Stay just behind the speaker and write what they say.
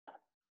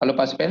Hello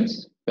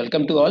participants,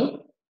 welcome to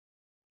all.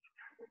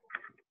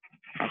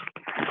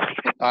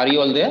 Are you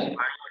all there?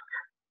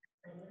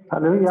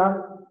 Hello, yeah.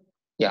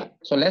 Yeah,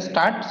 so let's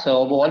start. So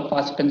all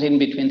participants in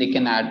between, they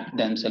can add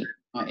themselves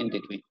in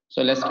between.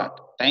 So let's start.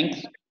 Thanks.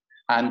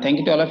 And thank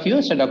you to all of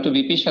you. So Dr.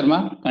 VP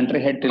Sharma,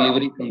 Country Head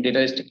Delivery from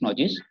DataRitz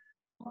Technologies.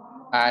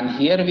 And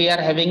here we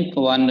are having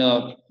one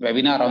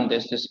webinar on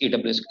this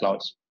AWS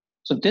clouds.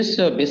 So this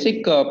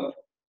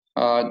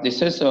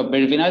this is a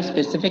webinar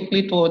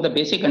specifically to the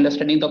basic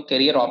understanding of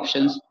career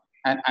options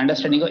and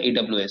understanding of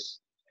AWS,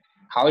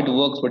 how it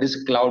works, what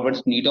is cloud,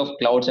 what's need of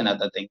clouds and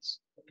other things.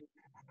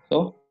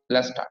 So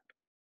let's start.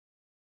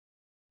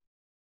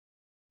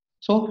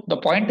 So the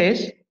point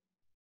is,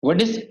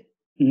 what is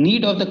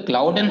need of the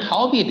cloud and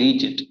how we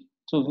reach it.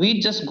 So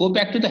we just go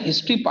back to the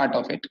history part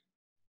of it.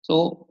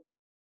 So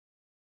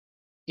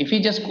if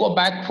you just go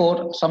back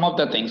for some of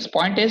the things,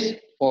 point is,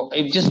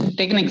 if just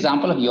take an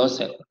example of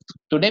yourself.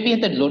 Today we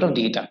have a lot of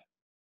data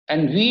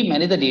and we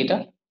manage the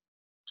data,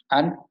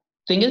 and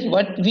thing is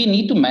what we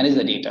need to manage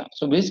the data.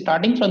 So we're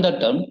starting from the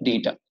term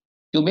data.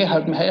 You may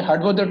have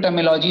heard about the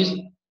terminologies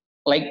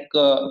like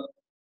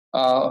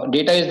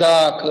data is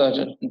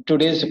the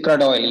today's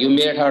crud oil. You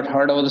may have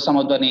heard of some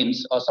of the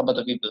names or some of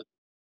the people.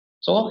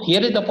 So here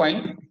is the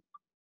point.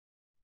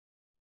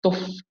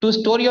 To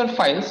store your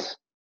files,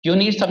 you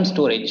need some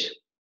storage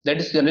that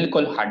is generally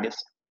called hard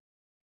disk.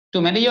 To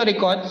manage your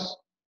records,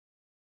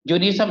 you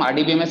need some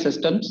RDBMS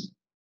systems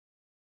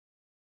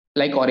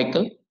like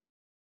Oracle.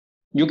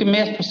 You can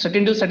make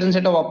certain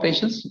set of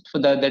operations for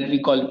that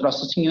we call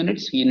processing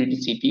units, unit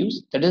CPUs.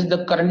 That is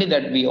the currently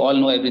that we all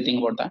know everything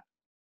about that.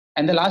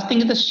 And the last thing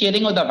is the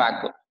sharing of the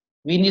backup.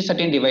 We need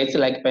certain devices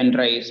like pen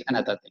drives and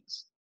other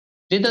things.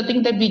 These are the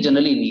things that we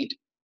generally need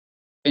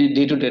in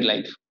day-to-day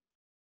life.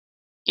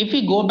 If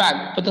we go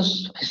back to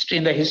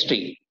the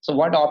history, so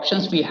what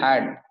options we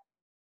had?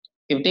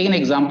 If we take an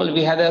example,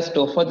 we had a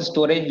for the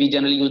storage, we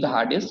generally use the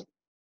hard disk.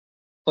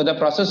 For the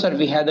processor,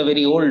 we had a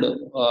very old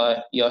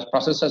your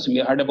processors. We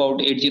heard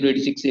about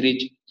 8086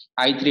 series,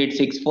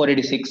 i386,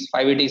 486,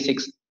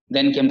 586.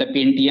 Then came the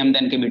Pentium,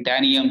 then came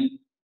Titanium,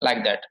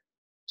 like that.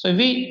 So if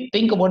we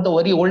think about the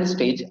very old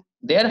stage,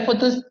 there for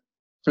this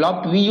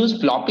we use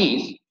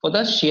floppies for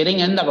the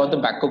sharing and about the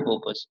backup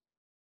purpose.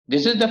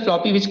 This is the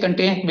floppy which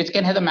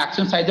can have the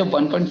maximum size of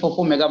 1.44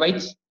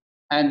 megabytes,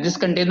 and this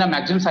contains the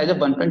maximum size of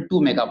 1.2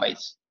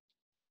 megabytes.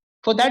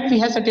 For that, we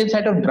have certain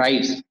set of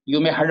drives. You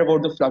may heard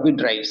about the floppy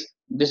drives.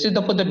 This is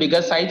for the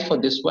bigger size for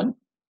this one,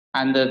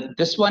 and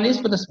this one is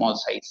for the small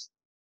size.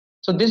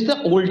 So this is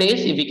the old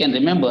days, if we can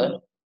remember.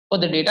 For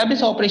the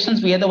database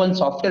operations, we had the one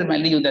software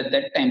mainly used at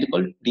that time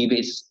called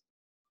DBase,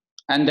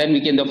 and then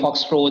we came the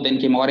Foxtrot, then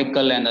came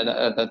Oracle and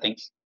other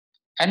things.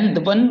 And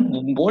the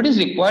one board is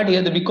required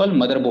here that we call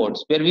motherboards,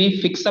 where we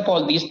fix up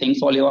all these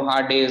things, all your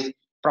hard disks,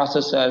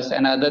 processors,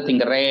 and other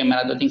things, RAM and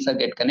other things that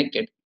get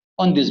connected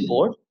on this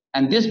board.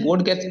 And this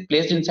board gets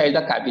placed inside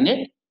the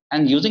cabinet,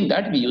 and using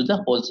that, we use the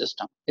whole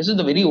system. This is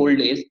the very old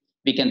days,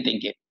 we can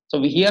think it. So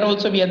here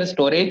also we have the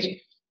storage,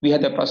 we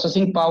have the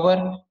processing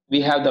power, we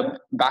have the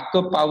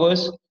backup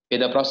powers, we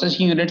have the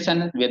processing units,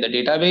 and we have the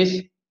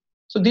database.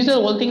 So these are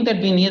all things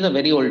that we need at the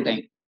very old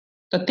time.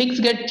 The things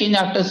get changed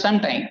after some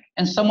time,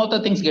 and some of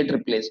the things get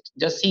replaced.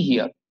 Just see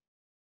here.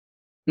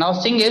 Now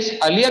thing is,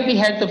 earlier we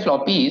had the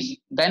floppies,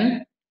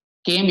 then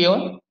came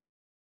your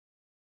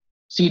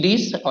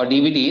CDs or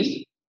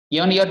DVDs.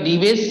 Even your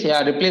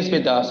DBase replaced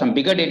with some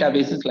bigger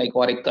databases like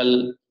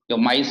Oracle, your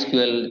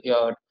MySQL,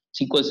 your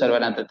SQL Server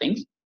and other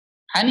things.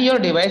 And your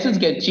devices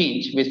get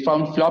changed with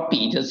from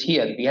floppy, just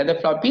here. We have the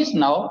floppies,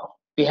 now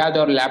we have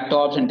our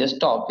laptops and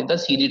desktop with the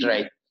CD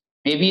drive.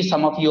 Maybe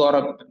some of you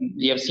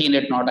have seen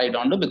it, not I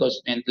don't know,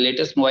 because in the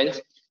latest mobiles,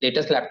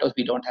 latest laptops,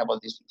 we don't have all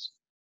these things.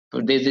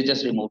 So this is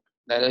just removed.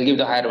 I'll give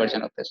the higher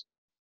version of this.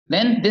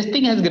 Then this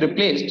thing has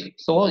replaced.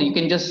 So you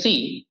can just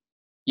see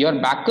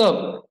your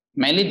backup,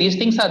 mainly these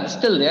things are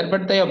still there,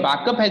 but your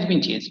backup has been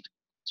changed.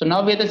 So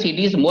now we have the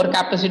CDs, more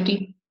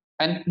capacity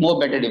and more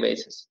better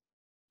devices.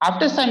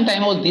 After some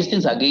time, all these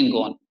things again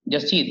gone.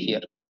 Just see it here.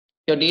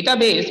 Your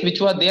database,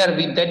 which was there,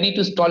 that need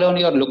to install on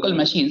your local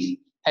machines,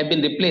 have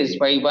been replaced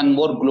by one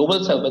more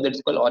global server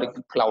that's called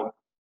Oracle Cloud.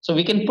 So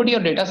we can put your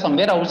data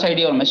somewhere outside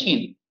your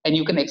machine, and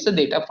you can access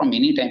data from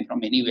any time,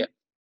 from anywhere.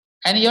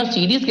 And your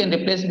CDs can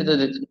replace with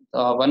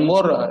one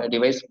more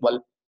device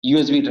called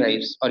USB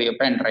drives or your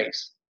pen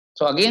drives.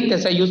 So again,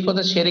 this are used for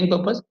the sharing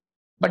purpose.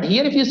 But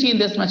here, if you see in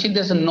this machine,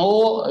 there's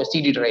no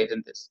CD drive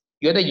in this.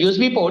 You have the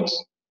USB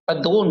ports,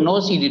 but though no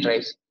CD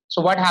drives.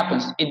 So what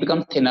happens? It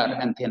becomes thinner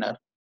and thinner.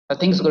 The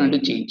thing's going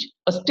to change.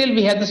 But still,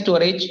 we have the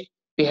storage.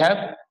 We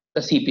have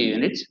the CPU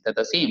units. They're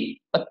the same.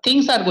 But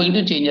things are going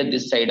to change at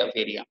this side of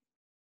area.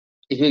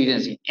 If you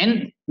can see,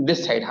 in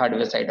this side,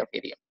 hardware side of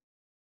area.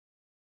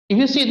 If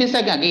you see this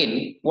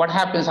again, what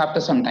happens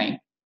after some time?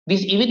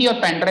 This even your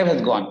pen drive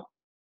has gone.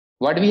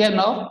 What we have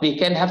now, we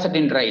can have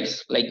certain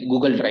drives like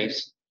Google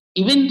Drives.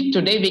 Even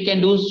today, we can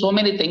do so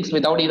many things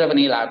without even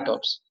any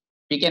laptops.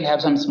 We can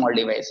have some small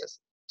devices.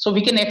 So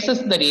we can access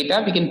the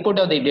data, we can put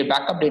the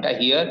backup data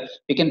here,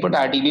 we can put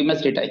our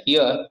DBMS data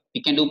here,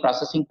 we can do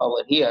processing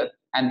power here,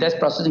 and this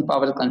processing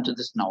power comes to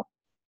this node.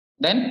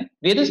 Then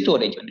there is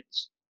storage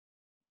units.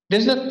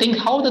 This is the thing,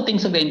 how the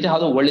things are going to, how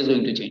the world is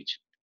going to change.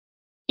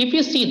 If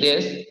you see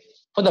this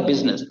for the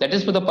business, that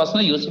is for the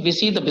personal use, if we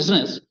see the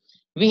business,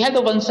 we had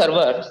the one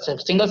server,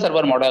 single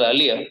server model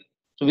earlier.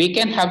 So we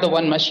can have the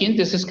one machine,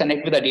 this is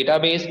connected with a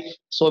database,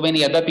 so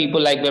many other people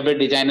like web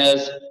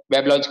designers,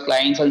 web logic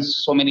clients, and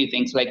so many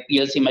things like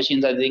PLC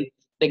machines, I think,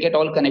 they get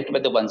all connected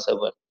with the one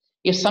server.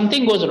 If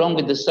something goes wrong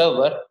with the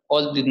server,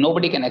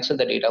 nobody can access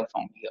the data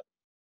from here.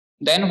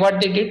 Then what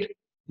they did?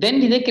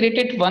 Then they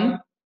created one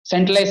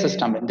centralized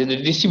system, the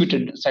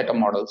distributed set of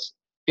models,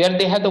 where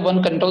they have the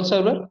one control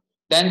server,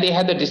 then they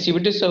have the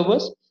distributed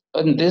servers,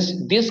 and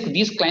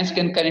these clients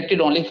can connect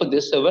it only for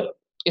this server.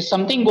 If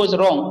something goes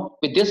wrong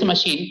with this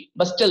machine,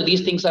 but still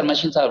these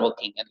machines are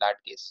working in that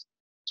case.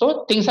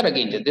 So things are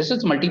again, this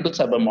is multiple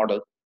server model.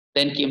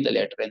 Then came the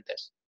later in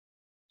this.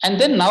 And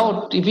then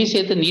now, if we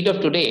say the need of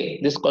today,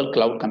 this is called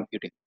cloud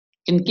computing.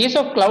 In case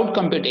of cloud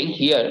computing,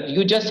 here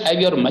you just have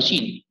your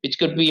machine, which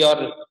could be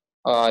your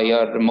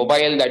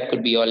mobile, that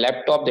could be your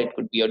laptop, that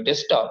could be your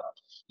desktop.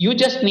 You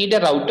just need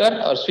a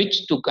router or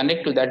switch to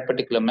connect to that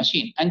particular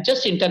machine, and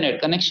just internet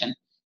connection,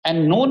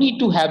 and no need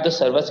to have the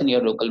servers in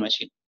your local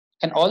machine.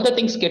 And all the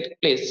things get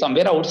placed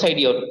somewhere outside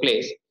your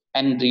place,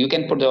 and you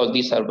can put all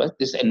these servers.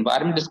 This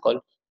environment is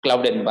called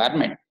cloud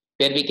environment,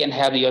 where we can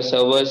have your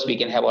servers, we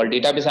can have all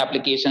database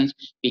applications,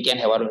 we can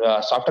have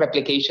our software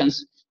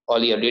applications,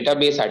 all your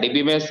database,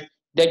 RDBMS,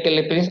 that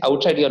take place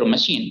outside your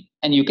machine,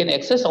 and you can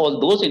access all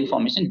those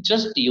information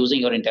just using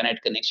your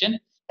internet connection,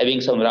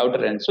 having some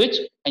router and switch,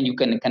 and you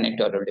can connect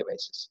to other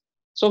devices.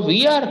 So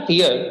we are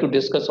here to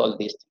discuss all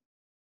these things.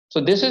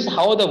 So this is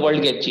how the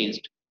world get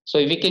changed. So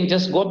if we can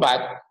just go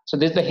back, so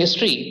this is the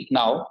history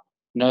now.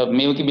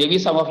 Maybe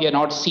some of you have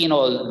not seen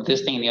all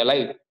this thing in your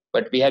life,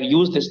 but we have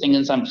used this thing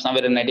in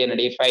somewhere in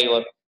 1995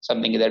 or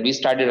something like that. We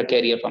started a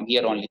career from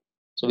here only.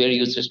 So we are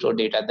used to store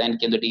data. Then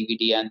came the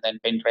DVD and then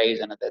pen drives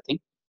and other thing.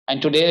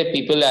 And today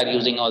people are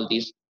using all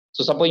these.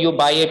 So suppose you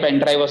buy a pen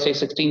drive of say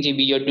 16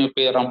 GB, you have to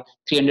pay around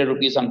 300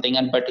 rupees something.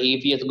 And but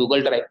if you have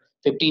Google Drive,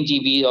 15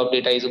 GB of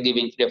data is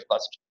giving free of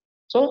cost.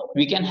 So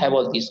we can have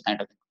all these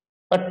kind of things.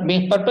 But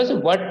main purpose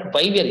of why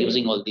we are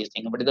using all these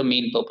things? What is the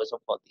main purpose of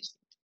all these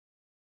things?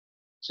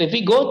 So if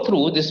we go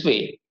through this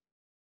way,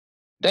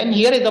 then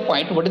here is the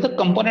point, what is the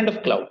component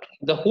of cloud?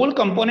 The whole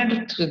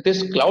component of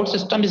this cloud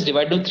system is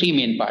divided into three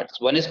main parts.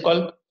 One is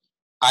called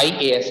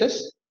IaaS,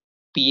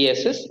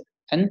 PaaS,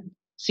 and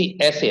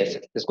SaaS. This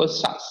is called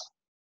SaaS.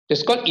 This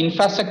is called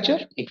infrastructure.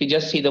 If you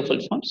just see the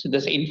full form, so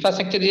this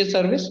infrastructure as a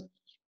service,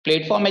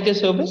 platform as a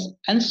service,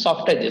 and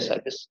software as a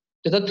service.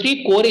 These are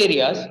three core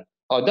areas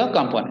of the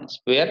components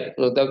where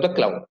the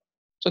cloud.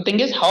 So thing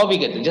is how we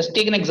get it. Just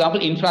take an example,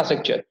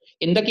 infrastructure.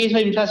 In the case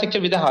of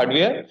infrastructure with the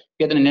hardware,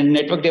 we have the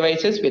network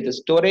devices, with the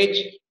storage,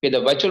 with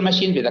the virtual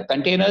machines, with the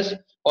containers,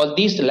 all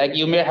these, like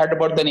you may have heard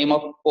about the name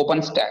of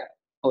OpenStack.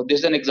 Oh, this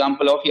is an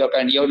example of your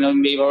kind. You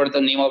may have heard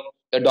the name of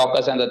the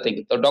Dockers and the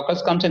thing. The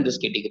Dockers comes in this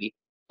category.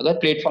 So the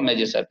platform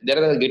as a service.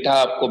 There are the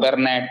GitHub,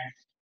 Kubernetes,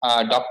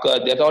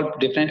 Docker. They're all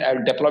different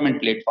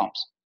deployment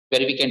platforms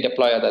where we can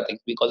deploy other things.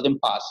 We call them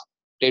PaaS,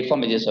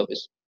 platform as a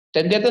service.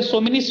 Then there are so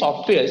many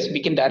softwares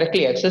we can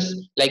directly access,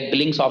 like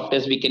billing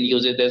softwares. We can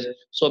use it. There's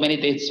so many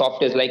things,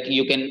 softwares like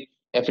you can.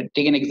 If you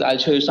take an example, I'll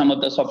show you some of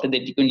the software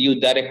that you can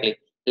use directly.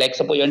 Like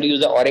suppose you want to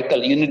use the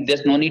Oracle,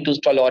 there's no need to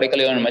install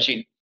Oracle on your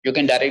machine. You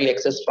can directly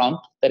access from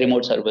the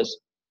remote servers.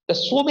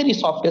 There's so many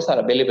softwares are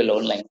available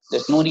online.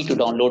 There's no need to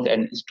download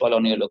and install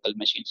on your local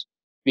machines.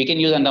 We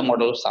can use under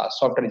model of SaaS,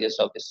 software as a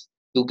service.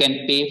 You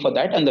can pay for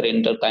that under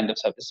rental kind of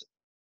services.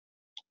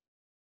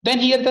 Then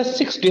here are the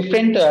 6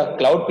 different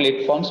cloud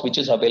platforms which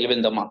is available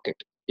in the market.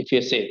 If you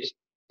say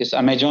it's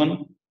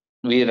Amazon,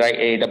 we write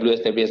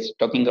AWS that we are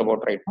talking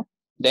about right now.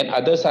 Then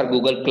others are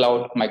Google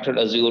Cloud,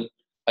 Microsoft Azure,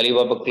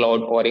 Alibaba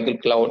Cloud, Oracle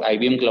Cloud,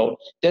 IBM Cloud.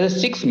 There are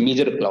 6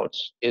 major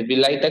clouds. It will be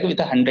like that with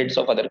the hundreds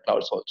of other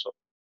clouds also.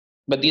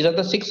 But these are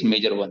the 6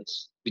 major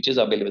ones which is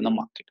available in the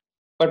market.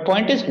 But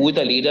point is who is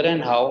the leader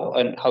and how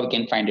we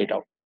can find it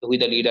out. Who is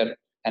the leader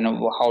and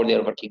how they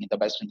are working in the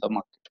best in the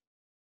market.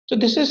 So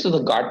this is the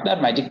Gartner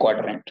Magic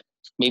Quadrant.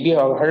 Maybe you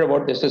have heard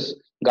about this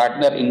is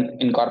Gartner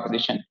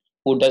Incorporation,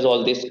 who does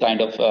all this kind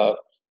of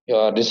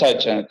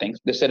research and things.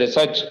 This is a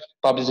research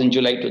published in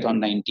July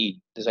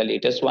 2019. This is the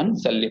latest one.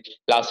 It's the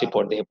last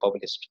report they have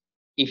published.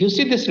 If you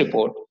see this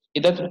report,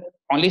 it has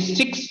only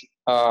 6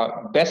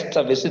 best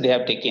services they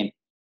have taken.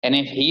 And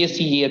if you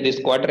see here this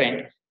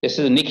quadrant, this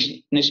is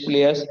niche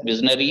players,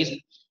 visionaries,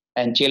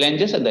 and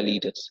challenges and the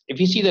leaders. If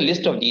you see the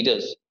list of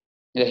leaders,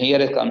 here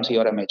it comes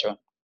your Amazon.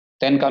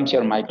 Then comes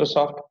your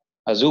Microsoft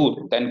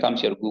Azure, then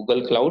comes your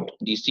Google Cloud,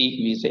 GC,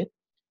 we say,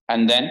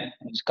 and then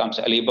comes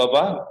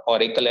Alibaba,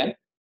 Oracle, and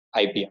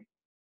IBM.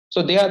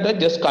 So they are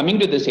just coming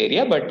to this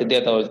area, but they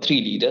are the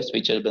 3 leaders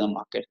which are in the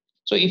market.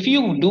 So if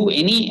you do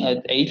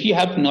if you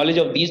have knowledge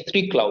of these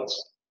 3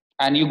 clouds,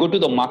 and you go to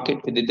the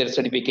market with their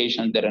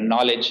certifications, their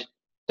knowledge,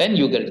 then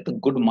you get the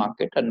good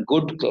market and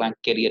good client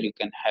career you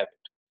can have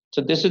it.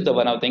 So this is the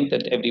one of the things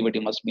that everybody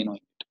must be knowing.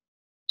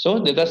 So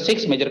there are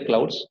 6 major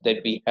clouds that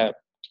we have,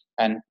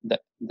 and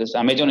this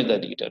Amazon is the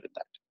leader in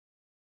that.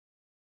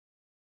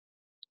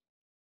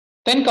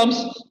 Then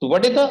comes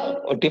what is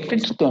the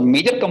different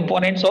major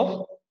components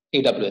of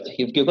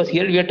AWS? Because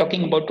here we are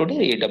talking about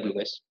today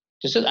AWS.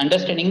 This is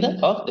understanding the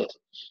of this.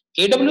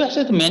 AWS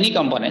has many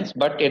components,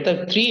 but there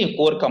are 3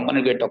 core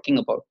components we are talking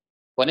about.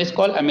 One is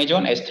called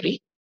Amazon S3.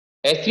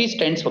 S3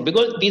 stands for,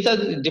 because these are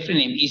different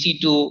names,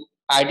 EC2,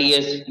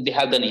 RDS, they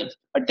have the names,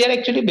 but they are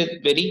actually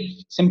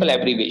very simple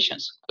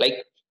abbreviations.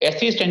 Like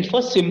S3 stands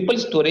for Simple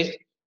Storage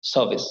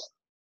Service.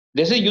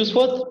 This is used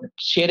for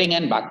sharing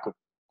and backup.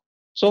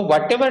 So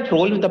whatever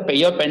role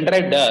your pen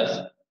drive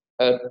does,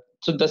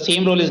 so the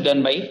same role is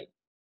done by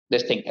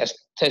this thing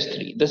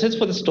S3. This is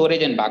for the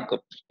storage and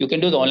backup. You can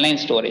do the online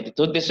storage.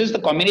 So this is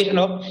the combination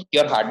of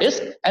your hard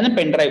disk and the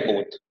pen drive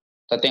both.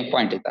 The thing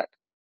point is that.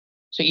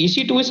 So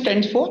EC2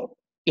 stands for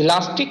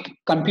Elastic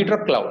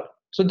Computer Cloud.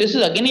 So this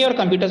is again your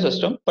computer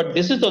system, but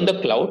this is on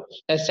the cloud.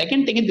 The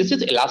second thing is this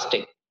is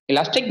elastic.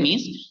 Elastic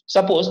means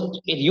suppose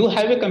if you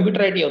have a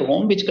computer at your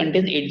home which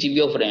contains 8 GB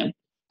of RAM,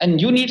 and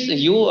you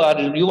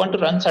want to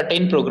run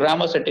certain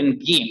program or certain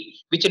game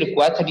which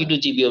requires 32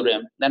 GB of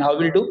RAM, then how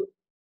will you do?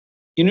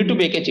 You need to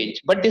make a change.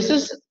 But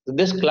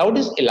this cloud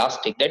is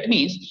elastic. That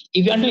means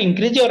if you want to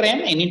increase your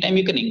RAM, anytime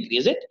you can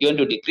increase it. You want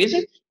to decrease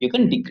it, you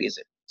can decrease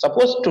it.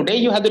 Suppose today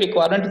you have the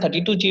requirement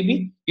 32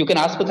 GB, you can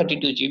ask for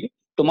 32 GB.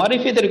 Tomorrow,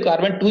 if you have the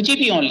requirement 2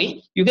 GB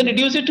only, you can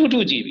reduce it to 2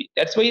 GB.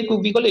 That's why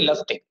we call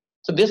elastic.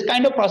 So this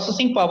kind of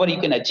processing power you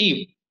can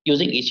achieve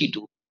using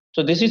EC2.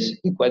 So this is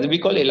what we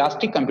call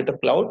elastic computer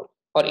cloud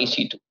or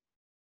EC2.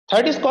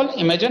 Third is called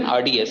Amazon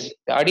RDS.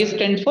 The RDS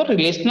stands for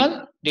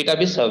Relational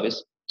Database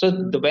Service. So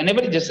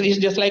whenever this is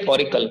just like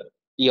Oracle,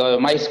 your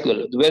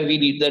MySQL, where we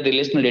need the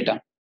relational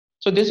data.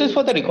 So this is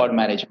for the record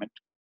management.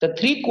 The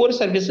 3 core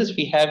services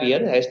we have here,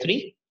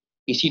 S3,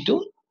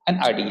 EC2, and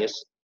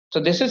RDS. So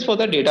this is for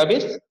the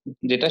database,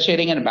 data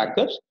sharing and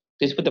backups.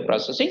 This is for the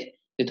processing,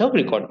 this is for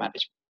record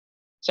management.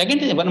 Second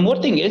thing, one more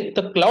thing is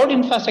the cloud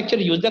infrastructure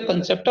use the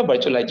concept of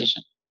virtualization,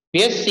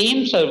 where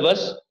same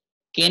servers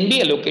can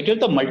be allocated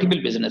to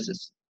multiple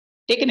businesses.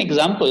 Take an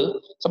example.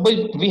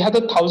 Suppose we have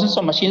the thousands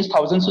of machines,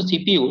 thousands of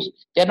CPUs.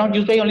 They are not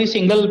used by only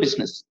single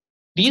business.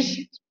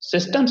 These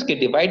systems get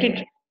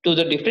divided to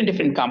the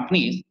different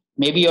companies.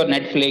 Maybe your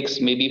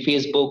Netflix, maybe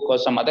Facebook, or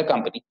some other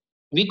company.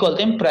 We call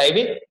them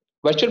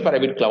virtual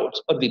private clouds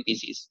or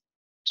VPCs.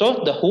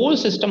 So the whole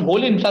system,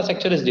 whole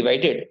infrastructure is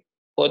divided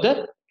for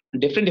the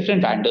different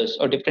vendors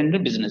or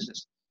different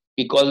businesses.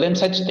 We call them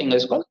such thing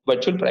as called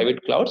virtual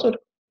private clouds or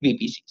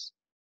VPCs.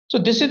 So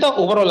this is the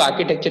overall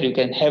architecture. You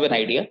can have an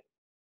idea.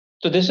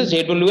 So this is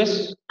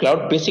AWS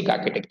Cloud Basic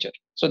Architecture.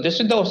 So this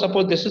is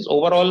suppose this is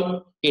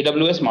overall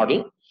AWS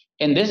model.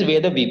 In this way,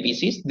 the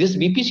VPCs, this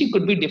VPC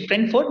could be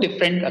different for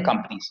different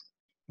companies,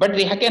 but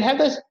they can have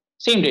the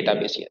same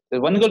database here. The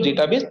one goes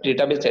database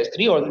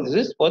S3, or this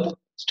is for the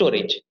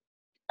storage.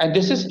 And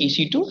this is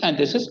EC2 and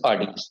this is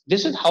RDS.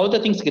 This is how the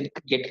things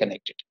get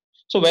connected.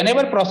 So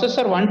whenever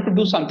processor want to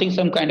do something,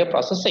 some kind of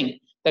processing,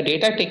 the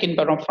data taken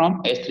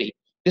from S3.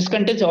 This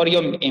contains all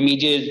your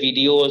images,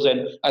 videos,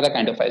 and other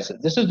kind of files.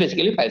 This is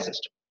basically file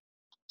system.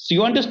 So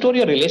you want to store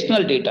your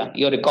relational data,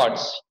 your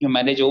records, you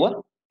manage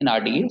over in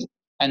RDS,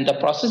 and the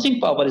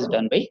processing power is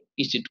done by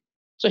EC2.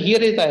 So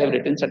here is I have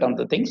written certain of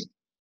the things.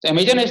 So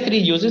Amazon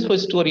S3 uses for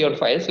store your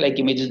files like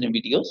images and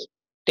videos.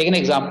 Take an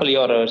example,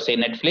 your say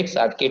Netflix.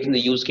 I've taken the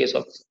use case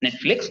of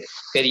Netflix.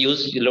 They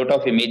use a lot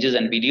of images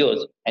and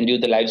videos and do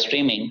the live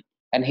streaming.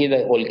 And here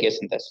the whole case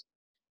in this.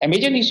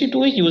 Amazon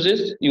EC2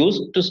 is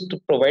used to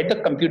provide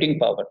the computing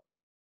power.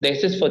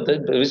 This is for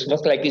this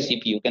was like a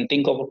CPU. You can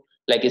think of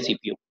like a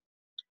CPU.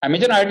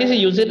 Amazon RDS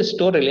uses to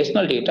store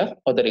relational data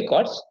or the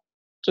records.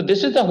 So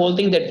this is the whole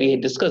thing that we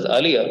discussed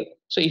earlier.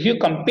 So if you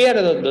compare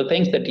the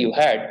things that you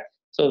had,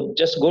 so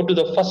just go to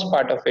the first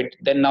part of it,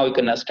 then now you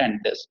can understand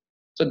this.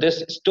 So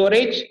this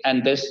storage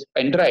and this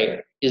pen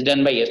drive is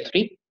done by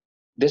S3.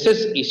 This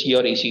is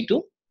your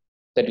EC2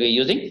 that we're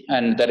using,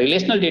 and the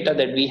relational data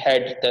that we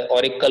had, the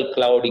Oracle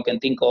Cloud, you can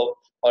think of,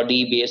 or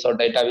DBase or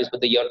database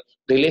with your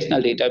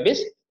relational database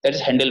that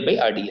is handled by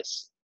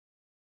RDS.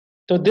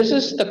 So this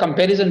is the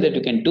comparison that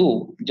you can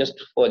do just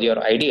for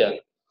your idea.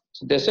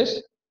 So this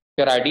is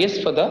your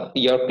RDS for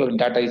your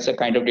data is a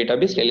kind of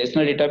database,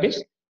 relational database.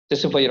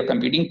 This is for your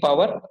computing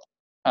power.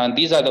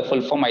 These are the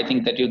full form. I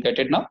think that you get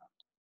it now.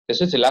 This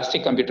is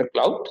Elastic Computer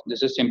Cloud.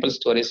 This is Simple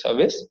Storage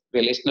Service,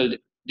 Relational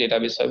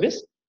Database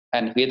Service,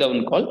 and we have the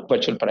one called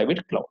Virtual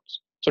Private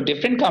Clouds. So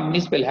different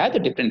companies will have the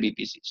different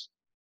VPCs.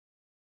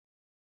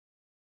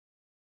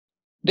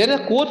 There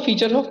are core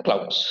features of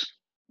clouds.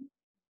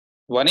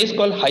 One is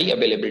called high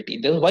availability.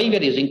 This is why we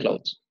are using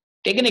clouds.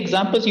 Take an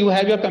example, you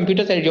have your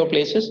computers at your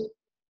places,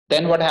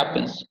 then what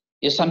happens?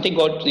 If something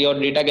got, your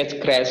data gets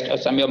crashed,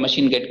 or your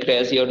machine gets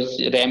crashed, your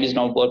RAM is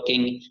not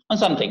working, or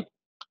something.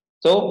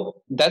 So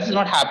that's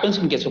not happens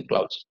in case of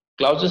clouds.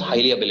 Clouds is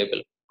highly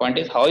available. Point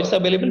is how it's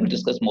available, we'll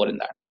discuss more in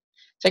that.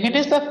 Second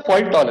is the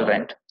fault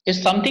tolerant. If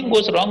something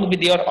goes wrong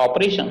with your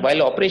operation,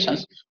 while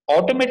operations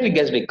automatically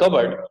gets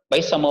recovered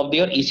by some of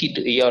your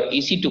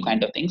EC2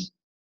 kind of things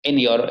in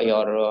your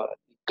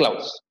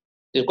clouds.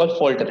 It's called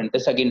fault tolerant.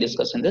 This again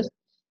discuss in this.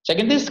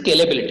 Second is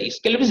scalability.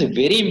 Scalability is a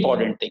very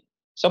important thing.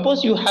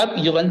 Suppose you have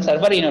one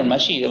server in your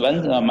machine,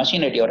 one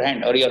machine at your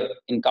hand or your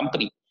in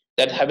company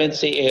that having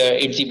say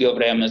 8 GB of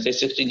RAM, say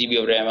 16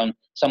 GB of RAM on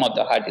some of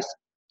the hard disk,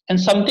 and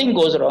something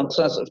goes wrong.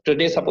 So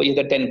today, suppose you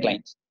have 10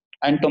 clients,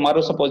 and tomorrow,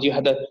 suppose you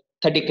have the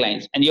 30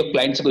 clients, and your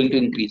clients are going to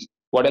increase.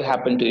 What will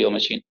happen to your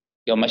machine?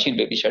 Your machine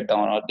may be shut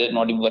down, or they're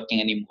not even working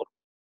anymore.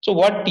 So,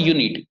 what do you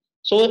need?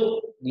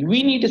 So,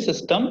 we need a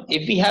system.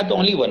 If we have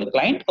only one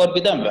client, or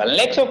with a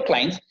lakhs of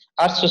clients,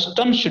 our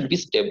system should be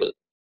stable.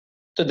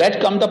 So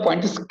that comes the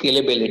point is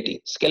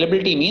scalability.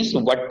 Scalability means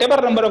whatever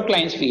number of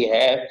clients we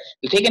have,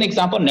 you take an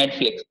example,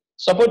 Netflix.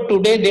 Suppose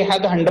today they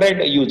have the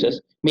 100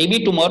 users.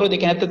 Maybe tomorrow they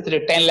can have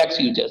the 10 lakhs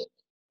users.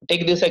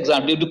 Take this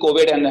example, due to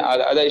COVID and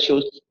other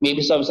issues,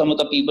 maybe some of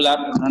the people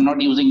are not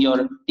using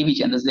your TV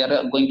channels, they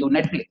are going to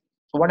Netflix.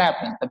 So what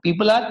happens? The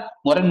people are,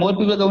 more and more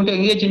people are going to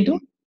engage into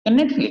the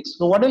Netflix.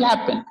 So what will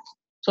happen?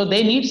 So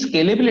they need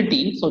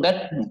scalability so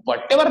that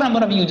whatever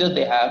number of users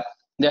they have,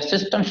 their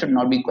system should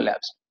not be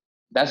collapsed.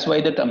 That's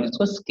why the term is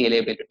called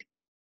scalability.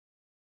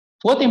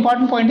 Fourth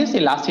important point is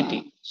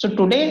elasticity. So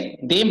today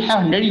they have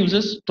 100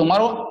 users,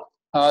 tomorrow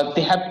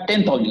they have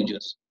 10,000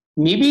 users.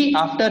 Maybe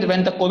after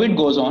when the COVID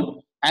goes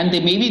on, and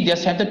they maybe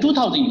just have the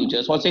 2,000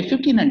 users or say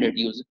 1,500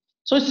 users.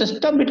 So a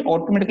system it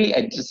automatically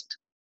adjusts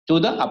to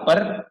the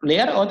upper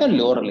layer or the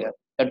lower layer.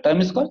 The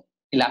term is called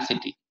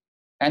elasticity.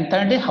 And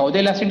thirdly, how the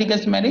elasticity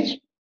gets managed?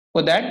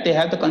 For that, they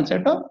have the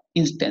concept of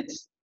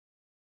instance.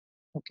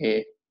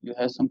 Okay, you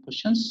have some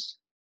questions?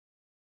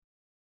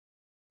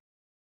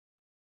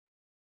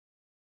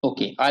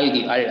 Okay,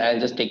 I'll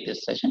just take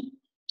this session.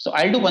 So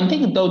I'll do one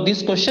thing. Though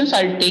these questions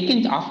I'll take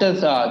in after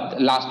the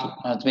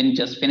last when you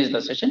just finish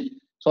the session.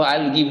 So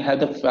I'll have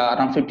the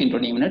around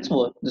 15-20 minutes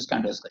for this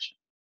kind of discussion.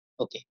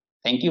 Okay,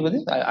 thank you for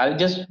this. I'll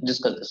just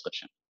discuss this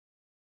question.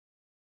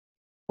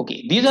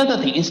 Okay, these are the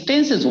things.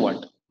 Instance is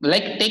what?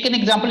 Like take an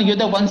example. You're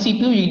the one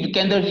CPU. You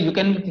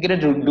can get a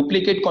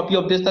duplicate copy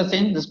of this. The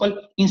same. This is called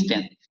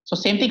instance. So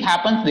same thing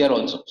happens there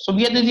also. So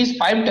we have these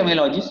 5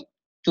 terminologies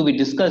to be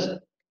discussed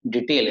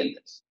detail in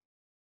this.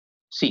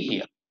 See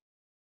here.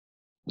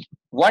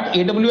 What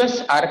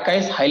AWS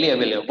archives highly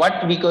available?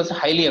 What we call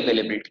highly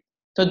availability?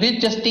 So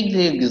this just take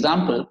the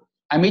example.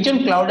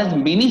 Amazon Cloud has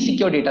many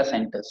secure data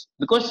centers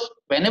because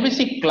whenever we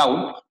see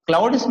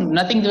cloud is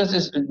nothing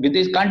just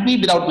can't be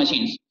without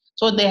machines.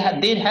 So they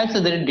have their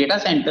data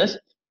centers,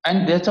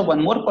 and there's a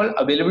one more called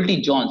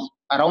availability zones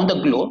around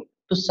the globe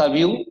to serve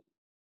you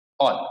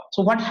all.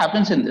 So what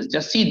happens in this?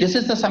 Just see, this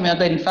is some of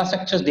the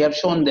infrastructures they have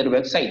shown their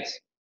websites.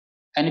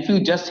 And if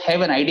you just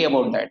have an idea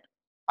about that,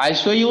 I'll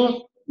show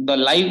you the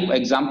live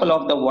example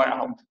of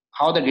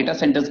how the data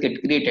centers get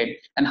created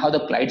and how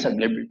the clients are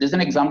built. This is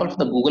an example of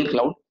the Google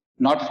Cloud,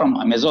 not from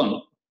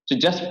Amazon. So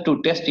just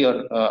to test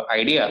your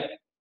idea.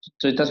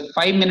 So it's a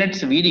 5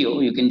 minutes video.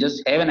 You can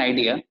just have an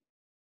idea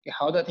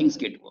how the things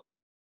get work.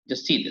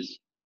 Just see this.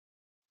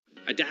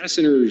 A data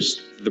center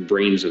is the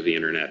brains of the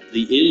internet,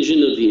 the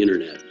engine of the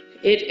internet.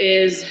 It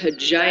is a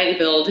giant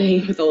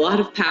building with a lot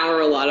of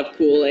power, a lot of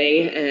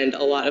cooling, and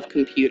a lot of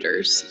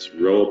computers. It's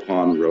row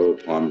upon row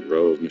upon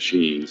row of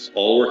machines,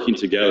 all working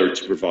together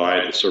to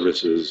provide the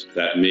services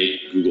that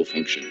make Google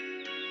function.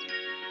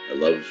 I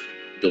love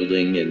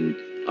building and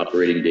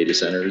operating data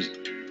centers.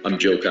 I'm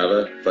Joe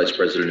Cava, Vice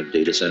President of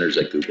Data Centers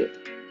at Google.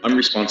 I'm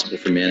responsible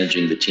for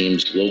managing the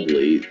teams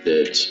globally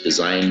that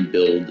design,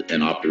 build,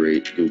 and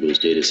operate Google's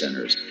data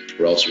centers.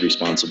 We're also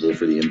responsible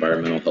for the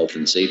environmental health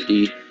and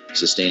safety,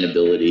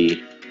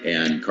 sustainability,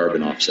 and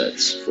carbon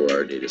offsets for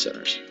our data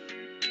centers.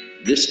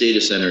 This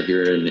data center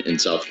here in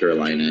South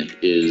Carolina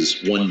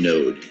is one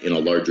node in a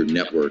larger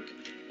network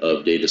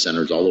of data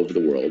centers all over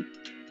the world.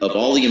 Of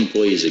all the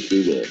employees at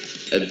Google,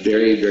 a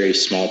very, very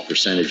small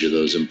percentage of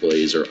those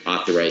employees are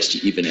authorized to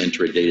even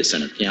enter a data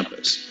center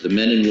campus. The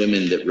men and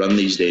women that run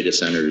these data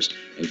centers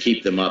and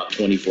keep them up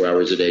 24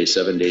 hours a day,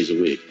 7 days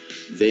a week,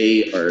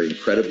 they are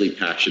incredibly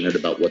passionate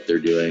about what they're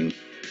doing.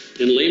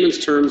 In layman's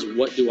terms,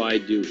 what do I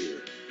do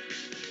here?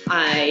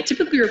 I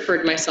typically refer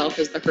to myself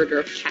as the herder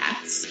of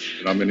cats.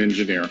 And I'm an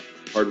engineer,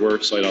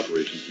 hardware site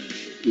operations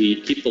manager.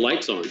 We keep the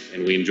lights on,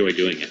 and we enjoy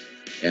doing it.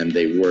 And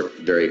they work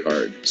very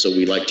hard. So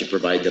we like to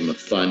provide them a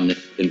fun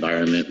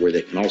environment where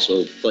they can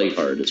also play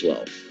hard as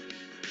well.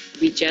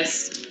 We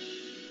just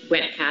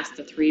went past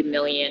the 3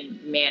 million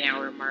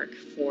man-hour mark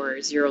for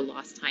zero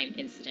lost time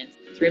incidents.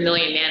 3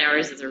 million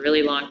man-hours is a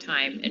really long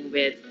time, and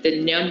with the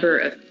number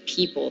of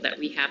people that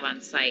we have on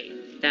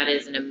site, that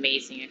is an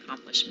amazing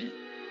accomplishment.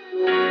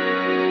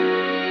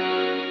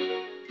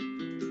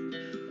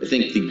 I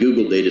think the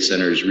Google data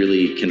centers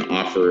really can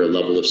offer a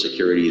level of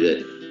security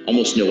that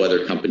almost no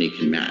other company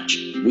can match.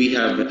 We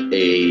have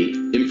a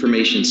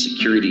information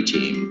security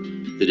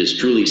team that is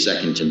truly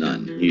second to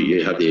none.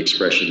 You have the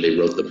expression, they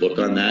wrote the book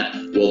on that.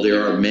 Well,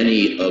 there are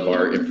many of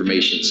our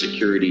information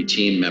security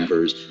team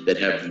members that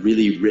have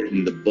really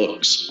written the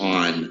books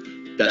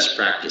on best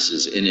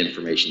practices in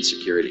information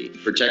security.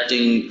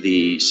 Protecting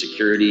the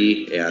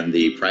security and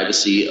the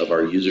privacy of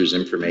our users'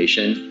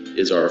 information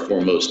is our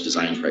foremost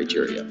design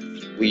criteria.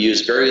 We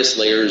use various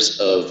layers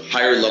of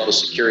higher level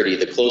security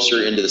the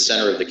closer into the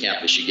center of the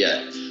campus you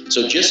get.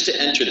 So just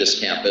to enter this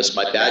campus,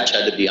 my badge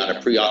had to be on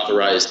a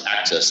pre-authorized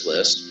access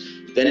list.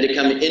 Then to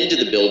come into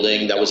the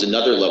building, that was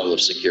another level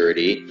of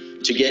security.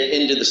 To get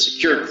into the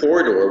secure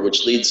corridor,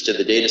 which leads to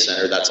the data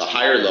center, that's a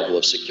higher level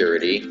of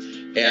security.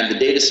 And the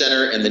data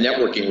center and the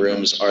networking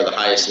rooms are the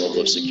highest level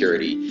of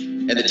security.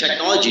 And the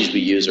technologies we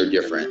use are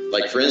different.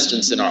 Like for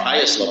instance, in our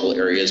highest level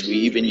areas, we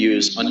even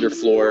use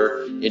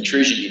underfloor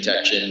intrusion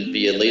detection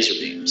via laser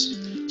beams.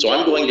 So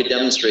I'm going to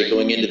demonstrate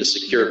going into the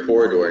secure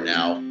corridor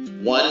now.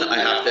 One, I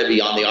have to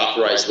be on the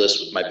authorized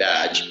list with my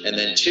badge. And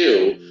then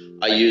two,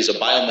 I use a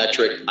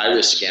biometric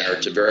iris scanner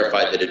to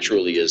verify that it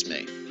truly is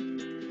me.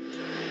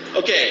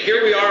 Okay,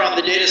 here we are on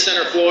the data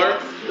center floor.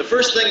 The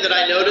first thing that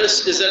I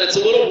notice is that it's a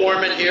little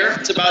warm in here.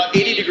 It's about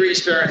 80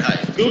 degrees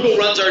Fahrenheit. Google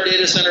runs our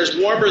data centers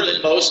warmer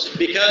than most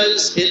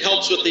because it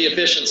helps with the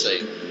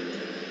efficiency.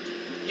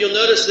 You'll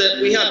notice that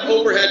we have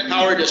overhead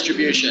power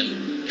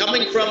distribution.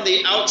 Coming from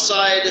the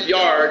outside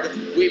yard,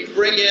 we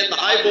bring in the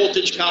high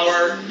voltage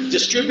power,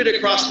 distribute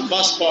across the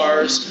bus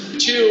bars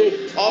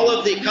to all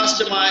of the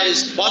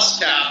customized bus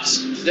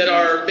taps that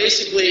are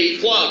basically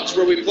plugs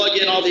where we plug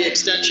in all the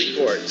extension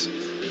cords.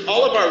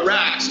 All of our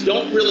racks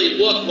don't really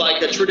look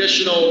like a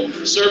traditional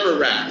server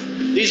rack.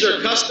 These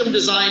are custom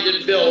designed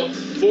and built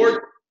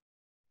for...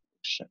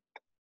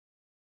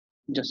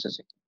 Just a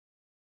second.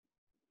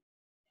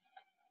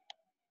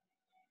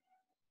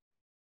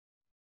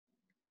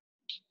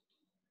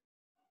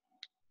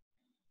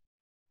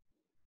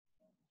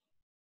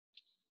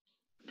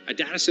 A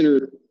data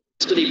center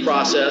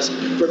process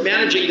for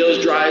managing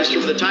those drives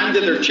from the time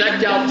that they're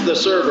checked out to the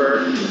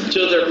server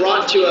till they're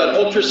brought to an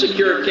ultra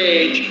secure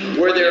cage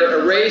where they're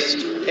erased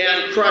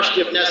and crushed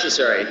if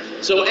necessary.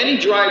 So any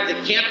drive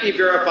that can't be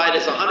verified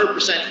as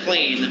 100%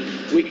 clean,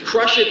 we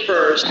crush it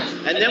first,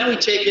 and then we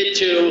take it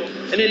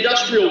to an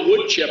industrial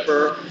wood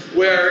chipper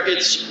where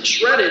it's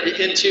shredded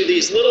into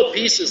these little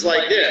pieces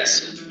like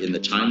this. In the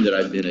time that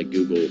I've been at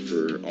Google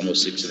for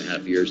almost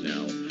 6.5 years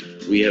now,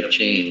 we have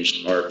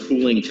changed our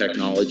cooling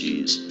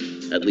technologies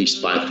at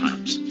least 5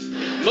 times.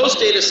 Most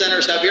data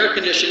centers have air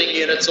conditioning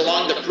units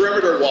along the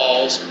perimeter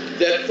walls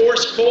that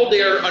force cold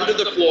air under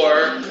the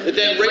floor that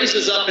then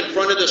raises up in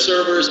front of the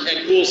servers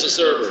and cools the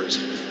servers.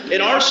 In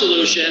our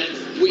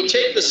solution, we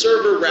take the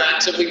server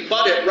racks and we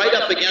butt it right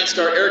up against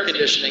our air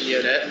conditioning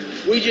unit.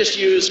 We just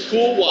use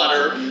cool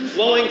water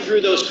flowing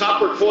through those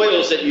copper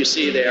coils that you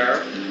see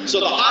there.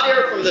 So the hot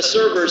air from the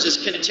servers is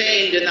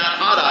contained in that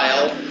hot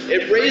aisle.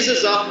 It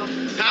raises up,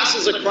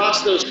 passes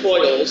across those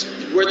coils,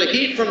 where the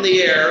heat from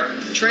the air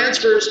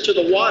transfers to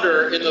the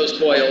water in those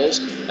coils,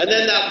 and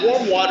then that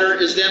warm water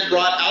is then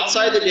brought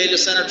outside the data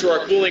center to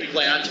our cooling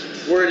plant,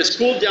 where it is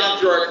cooled down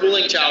through our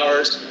cooling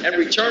towers and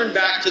returned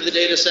back to the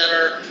data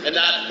center, and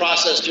that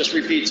process just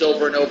repeats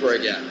over and over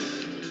again.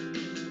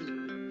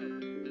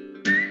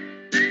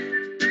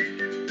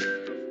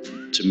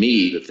 To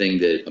me, the thing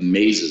that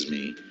amazes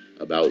me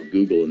about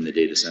Google and the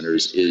data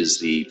centers is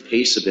the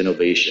pace of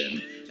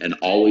innovation and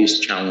always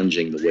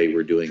challenging the way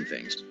we're doing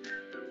things.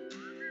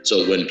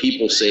 So when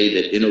people say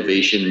that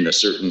innovation in a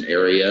certain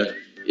area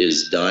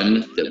is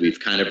done, that we've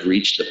kind of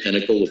reached the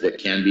pinnacle of what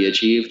can be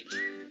achieved,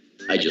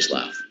 I just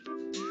laugh.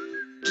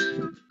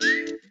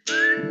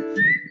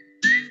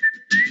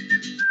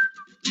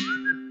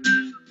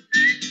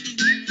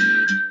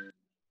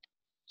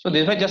 So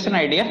this was just an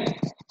idea.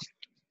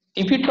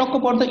 If you talk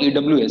about the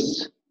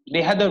AWS,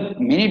 they have the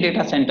many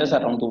data centers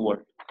around the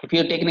world. If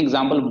you take an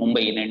example of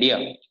Mumbai in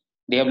India,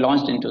 they have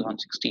launched in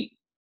 2016.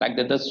 Like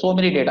there's so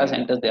many data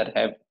centers they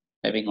are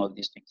having all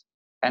these things.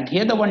 And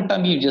here the one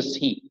term you just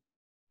see,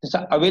 it's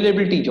the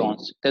availability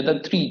zones. There are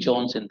 3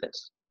 zones in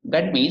this.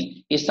 That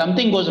means if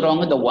something goes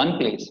wrong in the one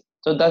place,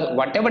 so the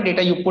whatever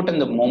data you put in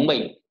the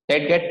Mumbai,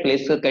 that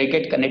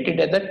get connected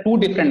at the 2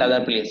 different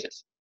other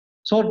places.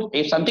 So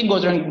if something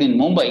goes wrong in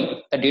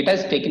Mumbai, the data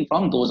is taken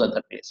from those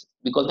other places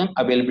because of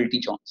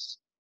availability zones.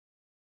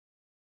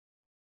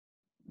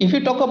 If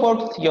you talk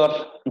about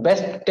your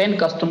best 10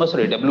 customers for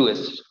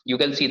AWS, you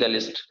can see the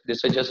list.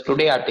 This is just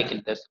today I've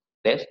taken this.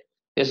 This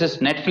is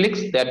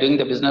Netflix. They're doing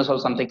the business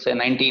of something, say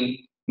 $19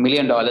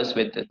 million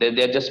with,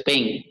 they're just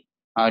paying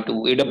to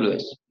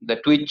AWS. The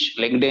Twitch,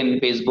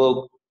 LinkedIn,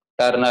 Facebook,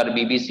 Turner,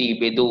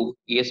 BBC, Bedu,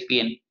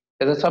 ESPN.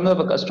 These are some of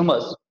the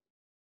customers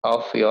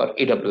of your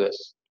AWS.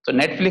 So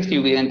Netflix,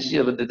 you can see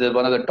this is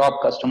one of the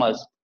top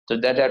customers. So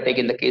that are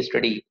taking the case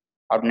study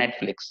of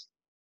Netflix.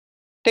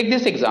 Take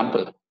this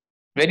example.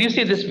 When you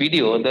see this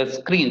video, the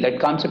screen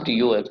that comes up to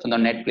you on the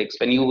Netflix,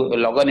 when you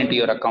log on into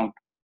your account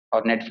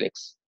or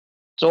Netflix.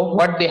 So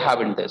what they have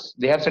in this,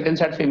 they have certain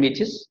set of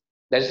images.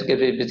 That's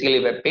basically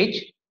a web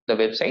page, the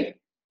website.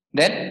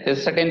 Then there's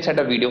a certain set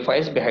of video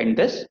files behind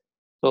this.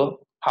 So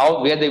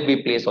where they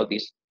will place all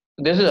these.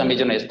 This is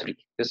Amazon S3,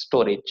 this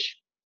storage.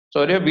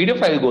 So your video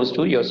file goes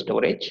to your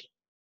storage.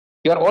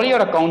 all your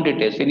account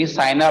details, when you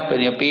sign up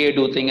and you pay,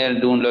 do thing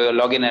and do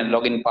login and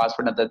login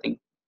password and other thing,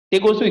 they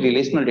go to a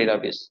relational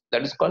database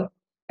that is called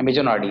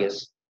Amazon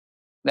RDS.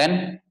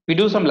 Then we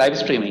do some live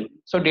streaming.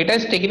 So data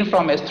is taken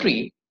from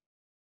S3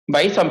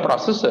 by some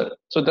processor.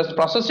 So this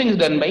processing is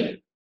done by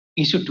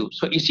EC2.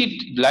 So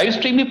live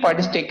streaming part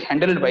is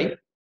handled by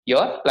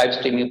your live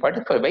streaming part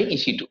by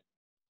EC2.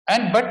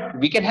 And but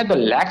we can have the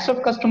lakhs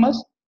of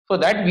customers. For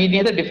that we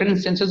need the different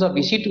instances of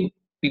EC2.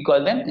 We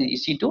call them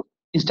EC2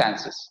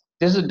 instances.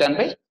 This is done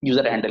by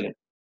user handling.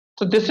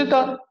 So this is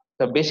the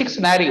basic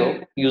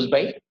scenario used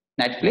by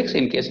Netflix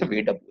in case of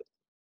AWS.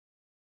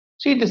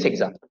 See this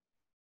example.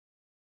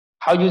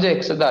 How user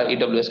access the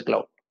AWS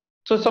cloud.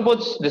 So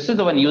suppose this is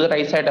the one user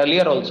I said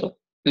earlier also.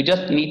 You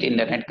just need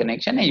internet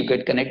connection and you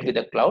get connect with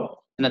the cloud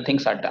and the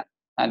things are done.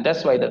 And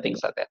that's why the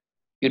things are there.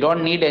 You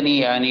don't need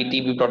any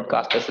TV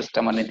broadcaster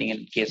system or anything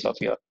in case of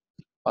your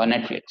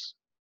Netflix.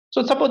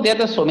 So suppose there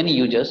are so many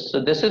users.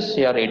 So this is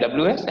your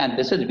AWS and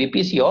this is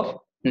VPC of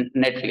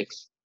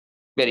Netflix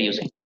we're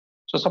using.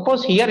 So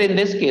suppose here in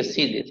this case,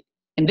 see this.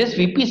 In this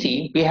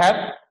VPC, we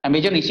have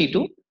Amazon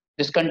EC2.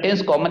 This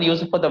contains common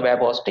user for the web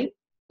hosting.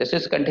 This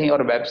is contain your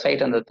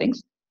website and the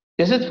things.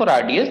 This is for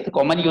RDS, the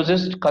common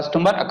uses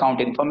customer account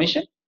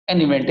information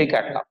and inventory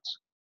catalogs.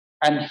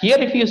 And here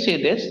if you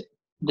see this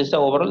is the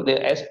overall, the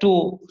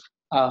S2,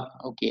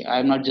 okay,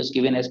 I'm not just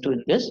given S2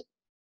 in this,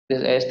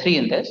 there's S3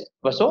 in this,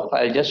 so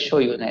I'll just show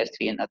you the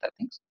S3 and other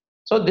things.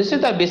 So this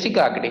is the basic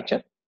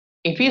architecture.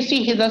 If you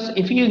see here,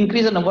 if you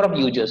increase the number of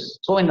users,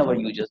 so in number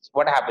of users,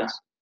 what happens?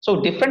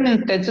 So different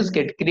instances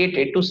get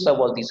created to serve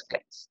all these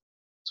clients.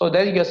 So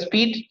then your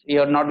speed,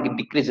 you're not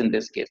decrease in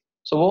this case.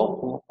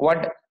 So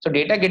what? So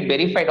data get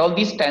verified. All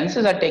these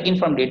instances are taken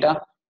from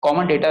data,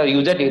 common data,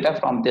 user data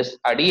from this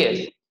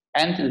RDS,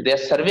 and they're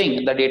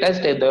serving the data.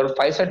 The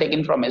files are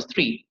taken from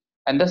S3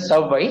 and the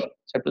served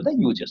to the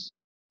users.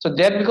 So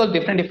there because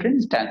different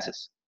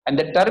instances. And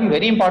the term,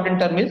 very important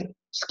term is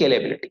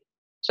scalability.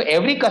 So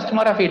every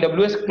customer of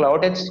AWS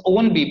cloud has its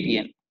own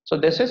VPN. So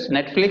this is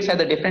Netflix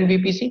has a different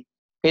VPC,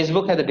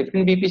 Facebook has a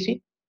different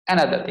VPC, and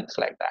other things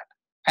like that.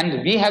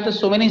 And we have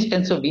so many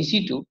instances of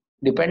EC2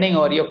 depending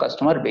on your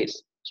customer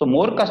base. So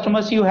more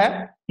customers you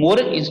have, more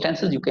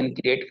instances you can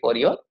create for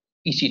your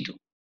EC2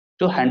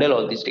 to handle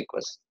all these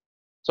requests.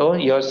 So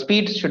your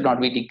speed should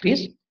not be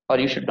decreased, or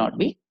you should not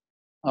be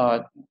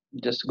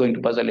just going to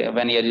puzzle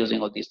when you are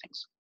using all these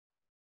things.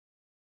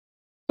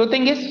 So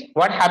thing is,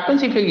 what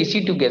happens if your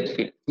EC2 gets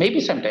filled?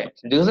 Maybe sometimes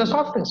this is a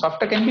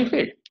software can be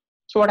filled.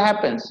 So what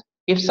happens?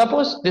 If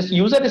suppose this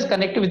user is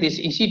connected with this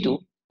EC2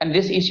 and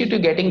this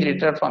EC2 getting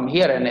data from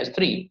here and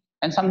S3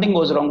 and something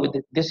goes wrong with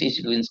this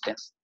EC2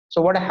 instance.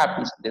 So what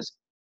happens?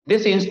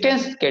 This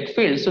instance get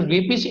filled. So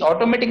VPC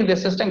automatically the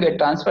system get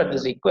transferred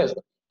this request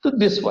to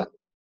this one.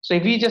 So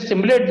if we just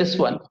simulate this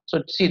one,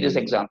 so see this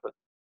example.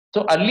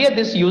 So earlier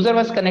this user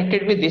was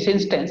connected with this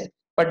instance,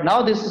 but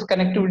now this is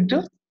connected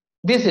to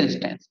this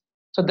instance.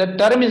 So the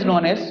term is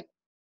known as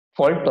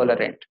fault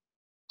tolerant.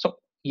 So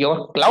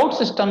your cloud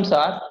systems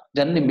are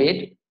generally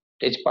made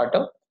as part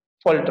of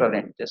fault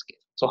tolerant in this case.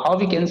 So how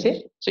we can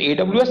say? So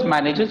AWS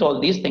manages all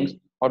these things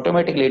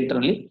automatically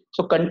internally.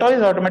 So control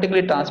is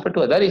automatically transferred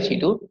to other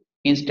EC2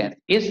 instance.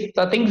 If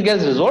the things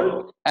gets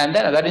resolved and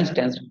then other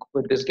instance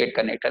with this get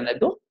connected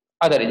and to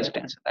other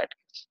instance in that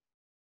case.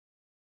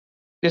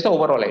 This is the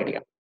overall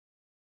idea.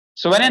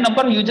 So when a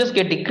number of users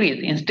get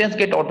decreased, instance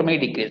get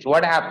automatically decreased.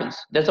 What happens?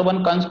 There's a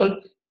one concept called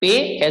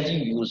pay as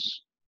you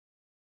use.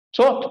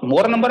 So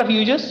more number of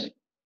users,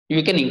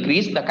 you can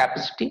increase the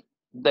capacity.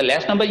 The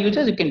less number of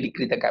users, you can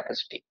decrease the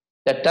capacity.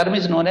 The term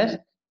is known as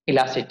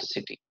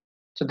elasticity.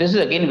 So this is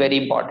again very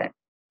important.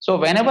 So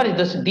whenever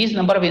these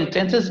number of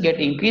instances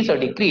get increased or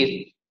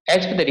decreased,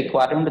 as per the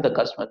requirement of the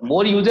customer.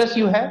 More users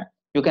you have,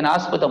 you can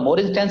ask for the more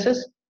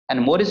instances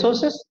and more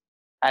resources.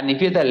 And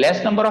if you have the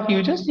less number of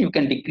users, you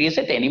can decrease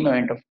at any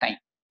moment of time.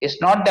 It's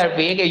not that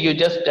way you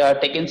just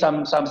taking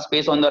some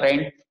space on the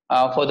rent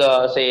for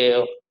the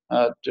say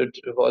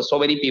for so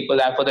many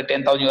people and for the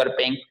 10,000 you are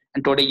paying,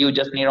 and today you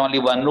just need only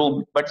one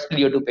room, but still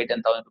you have to pay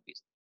 10,000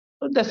 rupees.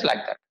 So that's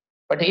like that.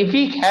 But if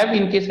we have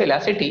in case of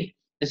elasticity,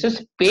 this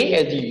is pay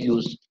as you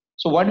use.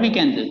 So what we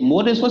can do,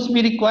 more resources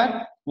we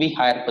require, we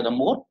hire for the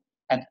more.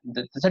 And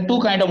there's a two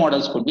kind of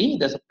models could be.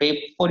 There's a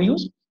pay for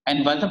use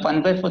and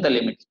one pay for the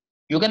limits.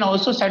 You can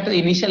also set the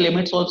initial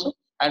limits also,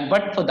 and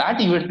but for that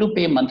you have to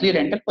pay monthly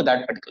rental for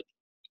that particular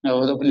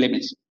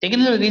limits.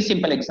 Taking a very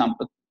simple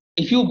example,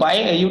 if you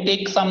you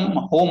take some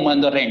home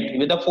on the rent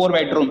with a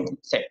 4-bedroom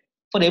set.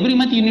 For every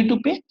month you need to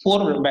pay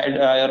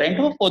rent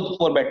for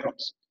 4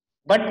 bedrooms.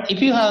 But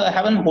if you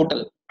have a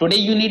hotel, today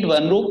you need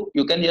 1 room,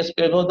 you can just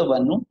pay for the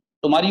 1 room.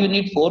 Tomorrow you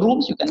need 4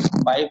 rooms, you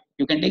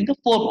can take the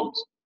 4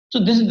 rooms.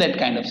 So this is that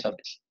kind of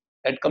service.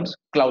 That comes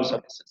cloud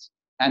services,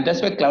 and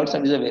that's why cloud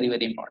services are very,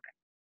 very important.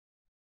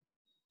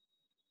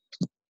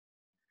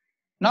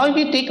 Now if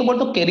we take about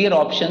the career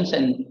options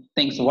and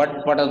things,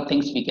 what are the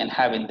things we can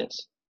have in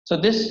this? So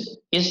this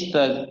is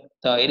the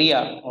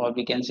area, or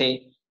we can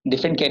say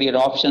different career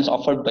options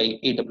offered by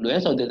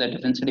AWS, or there are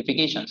different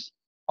certifications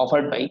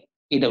offered by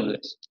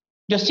AWS.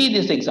 Just see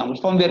this example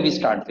from where we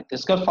start with.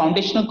 This called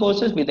foundational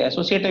courses, with the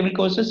associate level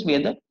courses, we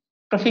have the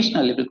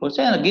professional level courses,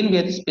 and again we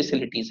have the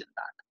specialties in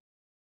that.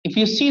 If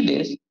you see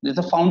this, there's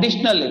a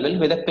foundational level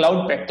with a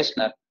cloud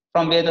practitioner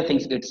from where the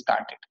things get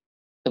started.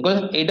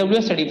 Because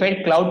AWS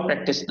certified cloud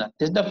practitioner,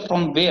 this is the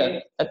from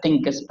where the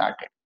thing gets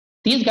started.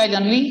 These guys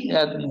only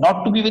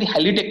not to be very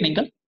highly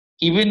technical.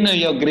 Even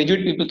your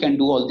graduate people can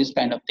do all these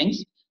kind of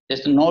things.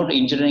 There's no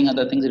engineering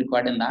other things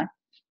required in that.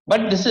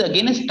 But this is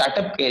again a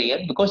startup career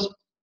because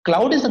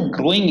cloud is a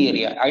growing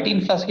area. IT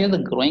infrastructure is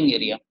a growing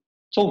area.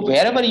 So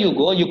wherever you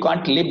go, you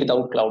can't live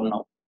without cloud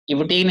now. If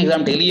you take an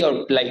exam daily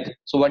or like,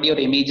 so what your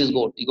images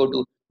go, you go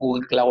to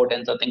Google Cloud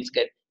and the things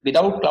get,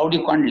 without cloud,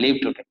 you can't live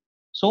today.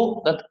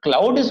 So the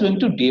cloud is going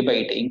to day by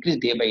day, increase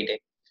day by day.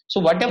 So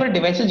whatever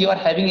devices you are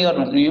having,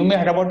 you may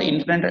have about the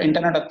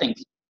Internet of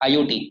Things,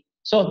 IoT.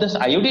 So this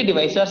IoT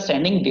devices are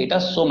sending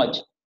data so much.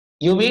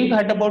 You may have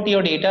heard about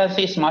your data,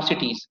 say smart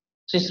cities.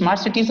 So smart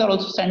cities are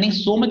also sending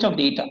so much of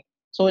data.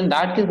 So in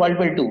that case, what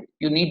will do?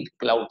 You need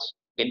clouds.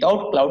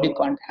 Without cloud, you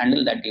can't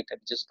handle that data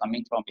which is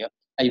coming from your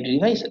IoT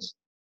devices.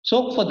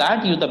 So for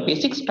that, the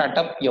basic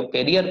startup, your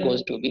career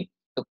goes to be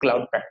the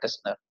cloud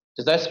practitioner.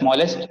 This is the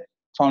smallest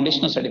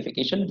foundational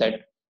certification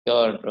that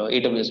your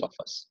AWS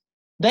offers.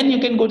 Then you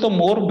can go to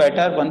more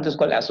better one, this is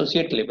called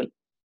associate level.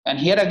 And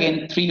here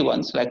again, 3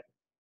 ones, like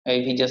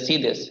if you just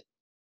see this,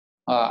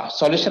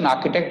 solution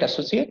architect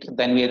associate,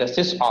 then we have the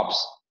SysOps.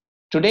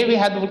 Today we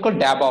have what we call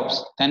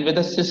DevOps, then with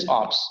the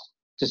SysOps.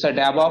 This is a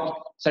DevOps,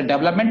 so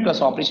development plus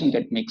operation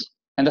get mixed,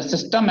 and the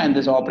system and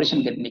this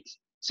operation get mixed.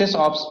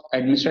 SysOps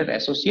administrator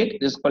associate,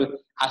 this is called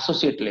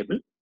associate level,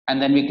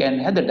 and then we can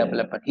have the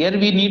developer. Here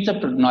we need the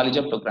knowledge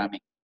of programming.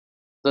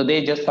 So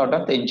they just sort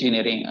of the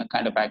engineering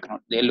kind of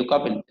background. They look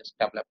up in this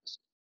developers.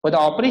 For the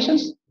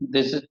operations,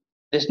 there's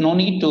no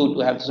need to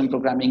have some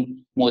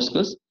programming more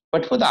skills.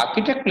 But for the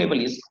architect level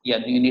is, yeah,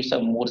 you need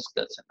some more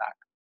skills in that.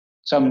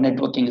 Some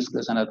networking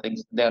skills and other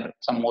things. There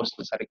some more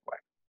skills are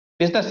required.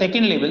 This is the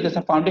second level. This is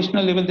a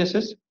foundational level. This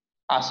is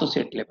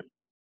associate level.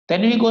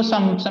 Then we go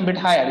some bit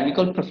higher. We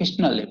call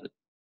professional level.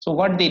 So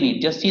what they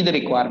need, just see the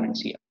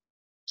requirements here.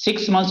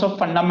 6 months of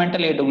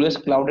fundamental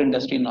AWS cloud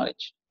industry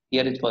knowledge.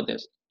 Here is for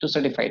this to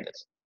certify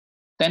this.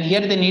 Then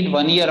here they need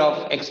 1 year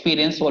of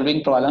experience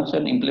solving problems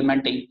and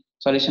implementing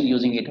solution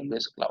using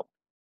AWS cloud.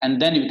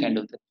 And then you can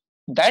do this.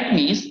 That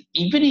means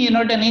even you're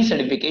not any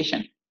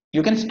certification,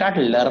 you can start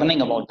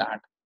learning about that.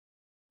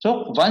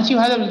 So once you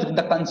have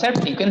the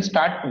concept, you can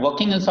start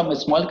working in some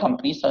small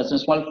companies, some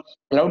small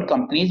cloud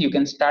companies. You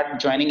can start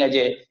joining as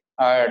a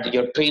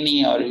your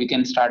trainee, or you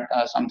can start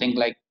something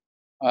like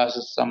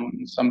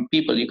some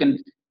people. You can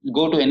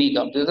go to any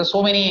company. There's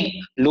so many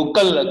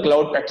local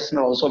cloud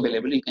practitioners also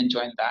available. You can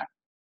join that,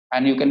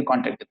 and you can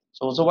contact them.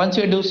 So once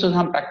you do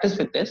some practice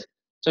with this,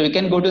 so you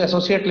can go to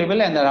associate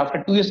level, and then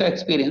after 2 years of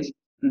experience,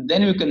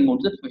 then you can move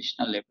to the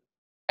professional level.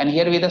 And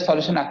here we have the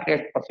solution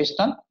architect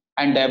professional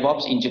and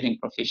DevOps engineering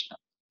professional.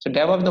 So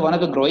DevOps is one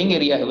of the growing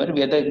area here.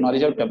 We have the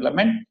knowledge of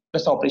development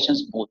plus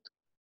operations both.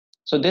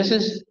 So this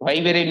is why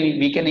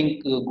we can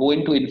go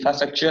into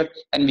infrastructure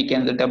and we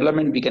can the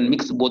development, we can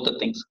mix both the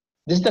things.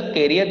 This is the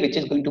career which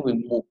is going to be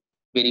moved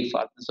very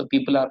fast. So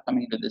people are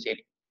coming to this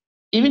area.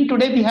 Even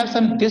today we have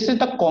some, this is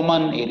the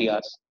common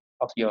areas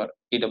of your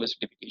AWS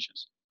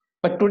certifications.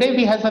 But today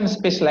we have some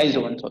specialized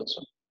ones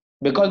also.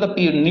 Because the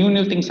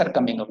new things are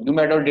coming up. No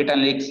matter data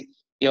analytics,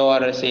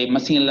 your say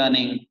machine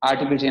learning,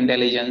 artificial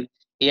intelligence,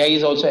 AI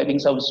is also having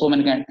so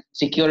many kind.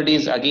 Security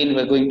is again,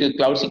 we're going to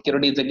cloud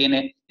security is again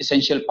an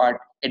essential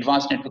part,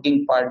 advanced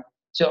networking part.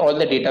 So all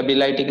the database,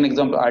 like take an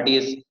example,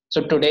 RDS.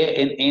 So today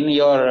in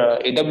your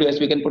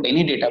AWS, we can put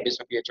any database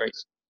of your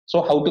choice.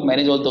 So how to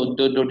manage all those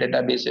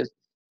databases.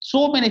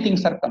 So many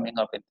things are coming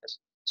up in this.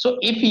 So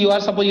if you are,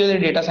 suppose you're a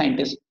data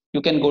scientist,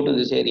 you can go to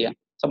this area.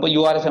 Suppose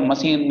you are a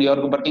machine, you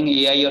are working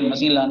AI or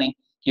machine learning,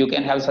 you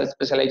can have such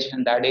specialization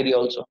in that area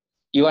also.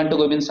 You want to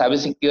go in cyber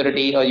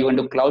security or you want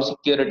to cloud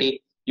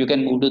security, you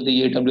can move to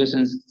the AWS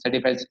and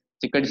certified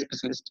security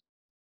specialist.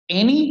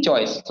 Any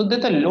choice. So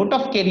there's a lot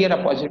of career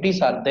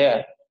opportunities are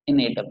there in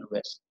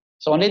AWS.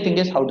 So only thing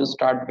is how to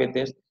start with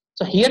this.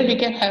 So here we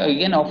can have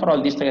again offer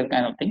all these kind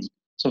of things.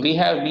 So we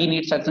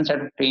need such and such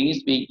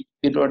trainees. We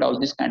provide all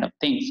these kind of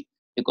things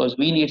because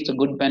we need a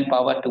good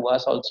manpower to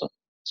us also.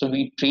 So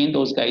we train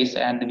those guys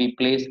and we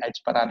place as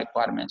per our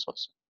requirements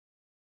also.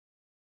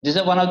 This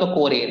is one of the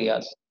core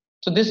areas.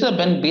 So this is a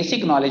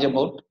basic knowledge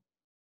about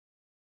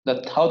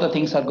how the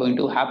things are going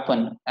to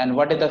happen and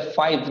what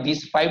are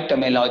these five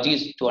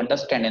terminologies to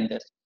understand in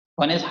this.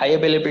 One is high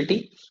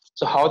availability.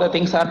 So how the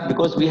things are,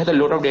 because we have a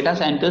lot of data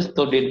centers,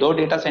 so those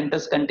data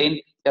centers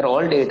contain their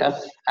all data,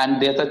 and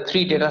there's a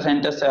 3 data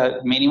centers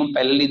minimum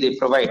parallelly they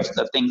provide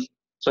the things.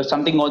 So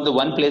something on the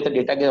one place, the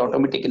data gets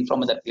automatically taken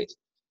from other place.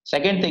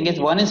 Second thing is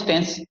one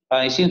instance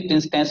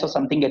or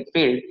something get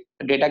failed,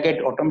 the data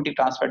get automatically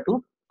transferred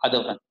to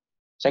other one.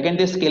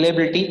 Second is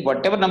scalability.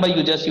 Whatever number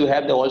you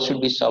have, they all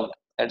should be served.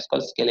 That's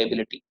called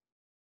scalability.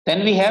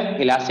 Then we have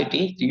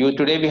elasticity.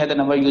 Today we have the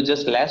number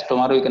users less,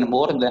 tomorrow you can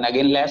more, then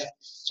again less.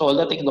 So all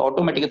the things, the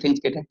automatic things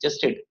get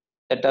adjusted.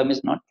 The term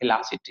is not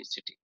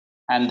elasticity.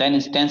 and then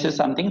instance is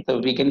something. So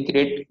we can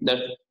create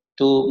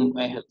to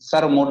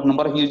serve more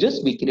number of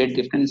users. We create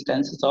different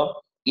instances of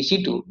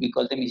EC2. We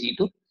call them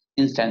EC2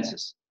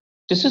 instances.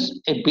 This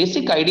is a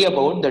basic idea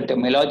about the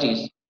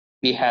terminologies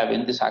we have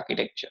in this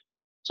architecture.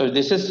 So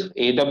this is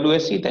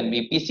AWS, then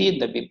VPC,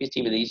 the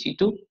VPC with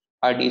EC2,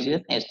 RDC,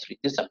 and S3.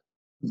 This is a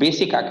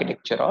basic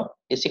architecture or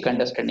basic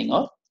understanding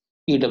of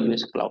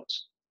AWS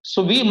clouds.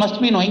 So we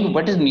must be knowing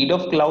what is need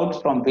of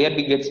cloud, from where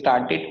we get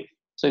started.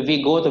 So if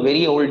we go the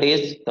very old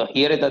days,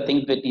 here are the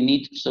things that we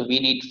need. So we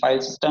need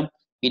file system,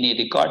 we need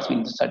records, we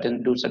need to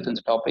do certain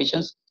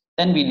operations,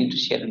 then we need to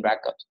share and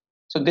backup.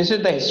 So this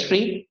is the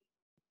history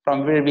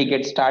from where we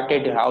get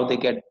started, how they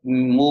get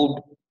moved,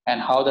 and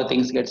how the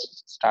things get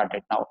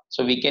started now.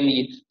 So we can,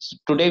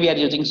 today we are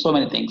using so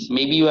many things.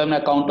 Maybe you have an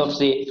account of,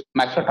 say,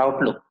 Microsoft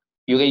Outlook.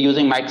 You are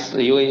using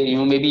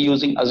you may be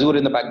using Azure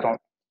in the background.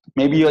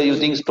 Maybe you are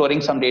using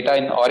storing some data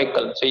in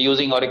Oracle. So you're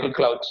using Oracle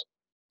clouds.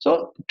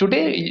 So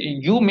today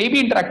you may be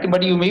interacting,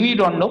 but you maybe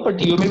don't know, but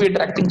you may be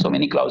interacting so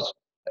many clouds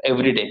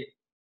every day.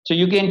 So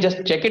you can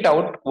just check it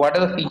out. What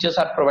are the features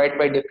are provided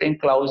by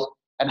different clouds,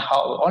 and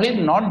how, only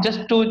not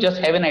just to just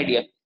have an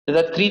idea. There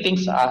are three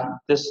things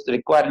this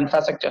require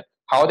infrastructure.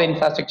 How the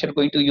infrastructure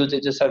going to use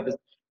as a service.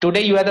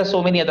 Today you have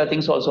so many other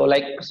things also,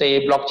 like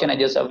say blockchain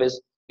as a service.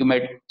 You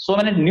made so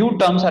many new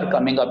terms are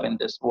coming up in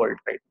this world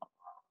right now.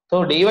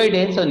 So day by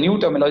day, so new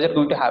terminology are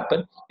going to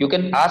happen. You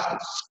can ask.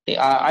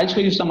 I'll show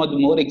you some of the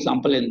more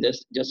example in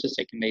this. Just a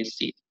second, I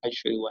see. I'll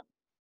show you one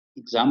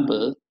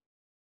example.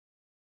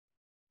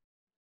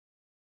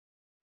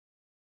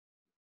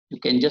 You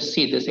can just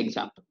see this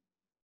example.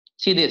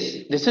 See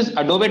this. This is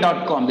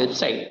Adobe.com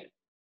website,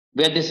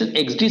 where this is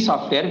XD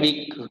software.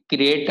 We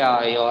create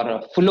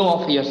your flow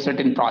of your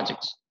certain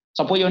projects.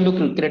 Suppose you want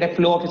to create a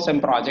flow of some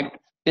project.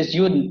 This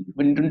you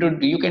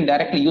can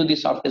directly use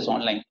this software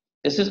online.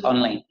 This is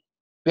online.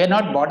 We are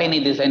not bought any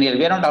this any.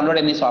 We are not download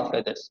any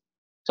software this.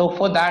 So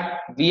for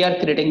that we are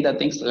creating the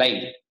things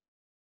live.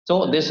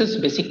 So this is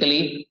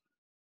basically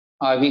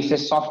we say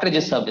software as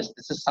a service.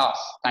 This is SaaS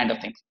kind of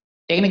thing.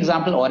 Take an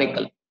example,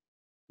 Oracle.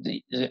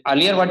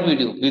 Earlier what we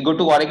do, we go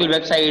to Oracle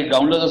website,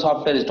 download the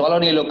software, install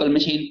on your local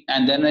machine,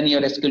 and then run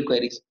your SQL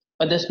queries.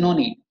 But there's no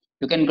need.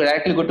 You can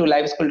directly go to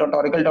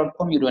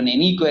livesql.oracle.com, you run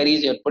any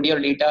queries, you put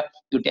your data,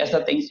 you test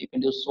the things, you can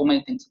do so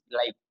many things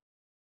live.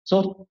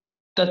 So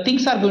the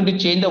things are going to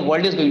change, the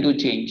world is going to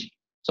change.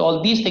 So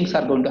all these things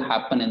are going to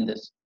happen in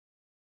this.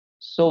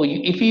 So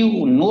if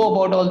you know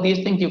about all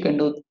these things, you can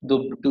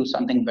do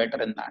something better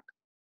in that.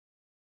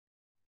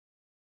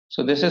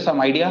 So this is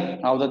some idea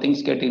how the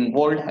things get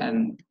involved,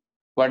 and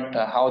what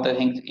how the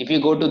things. If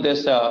you go to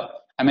this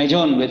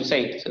Amazon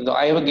website, so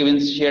I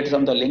have shared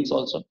some of the links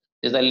also.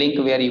 There's a link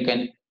where you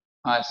can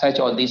search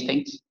all these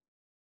things,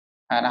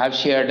 and I've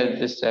shared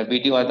this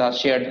video. I've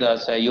shared the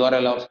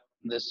URL of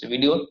this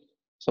video.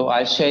 So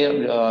I'll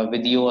share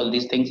with you all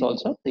these things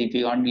also. If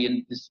you want to be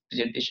in this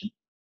presentation,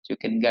 so you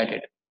can get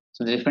it.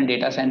 So the different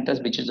data centers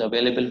which is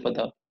available for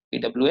the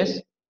AWS.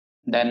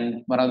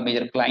 Then one of the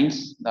major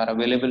clients that are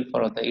available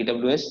for the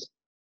AWS.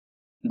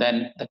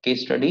 Then the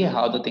case study,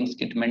 how the things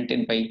get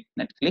maintained by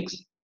Netflix.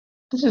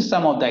 This is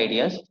some of the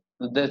ideas.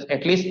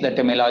 At least the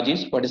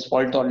terminologies, what is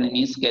fault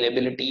tolerance,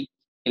 scalability,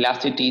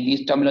 elasticity,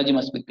 these terminology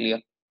must be clear.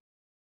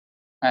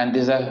 And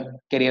these are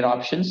career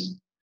options.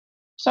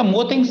 Some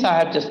more things I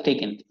have just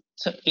taken.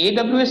 So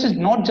AWS is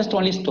not just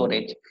only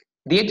storage.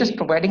 They are just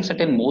providing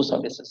certain more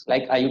services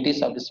like IoT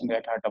services we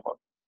had heard about.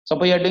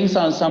 Suppose you are doing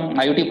some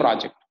IoT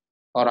project,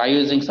 or are you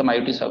using some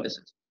IoT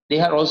services. They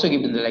are also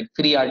given like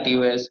free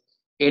RTOS,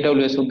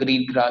 AWS or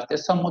Greengrass.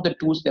 There's some of the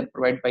tools that are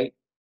provided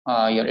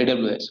by your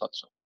AWS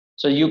also.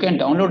 So you can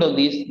download all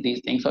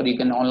these things, or you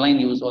can online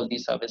use all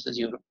these services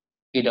using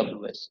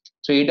AWS.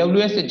 So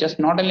AWS is just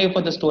not only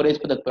for the storage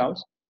for the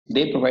clouds,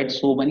 they provide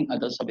so many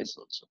other services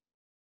also.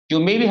 You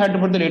maybe heard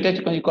about the latest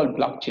technology called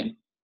blockchain.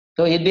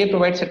 So they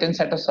provide certain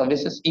set of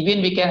services.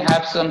 Even we can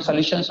have some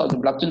solutions of the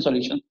blockchain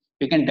solution.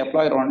 We can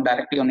deploy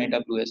directly on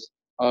AWS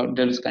or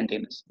AWS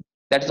containers.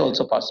 That's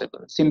also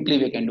possible. Simply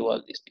we can do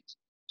all these things.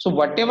 So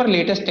whatever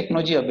latest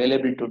technology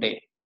available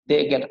today,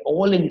 they get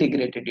all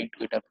integrated into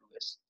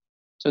AWS.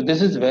 So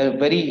this is very,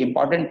 very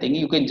important thing.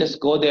 You can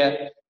just go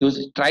there,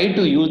 try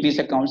to use these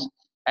accounts,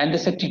 and the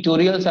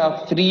tutorials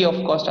are free of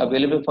cost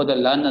available for the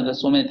learner.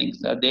 There's so many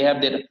things. They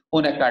have their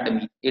own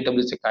academy,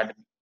 AWS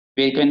Academy,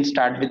 where you can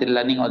start with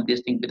learning all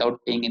these things without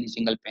paying any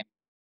single penny.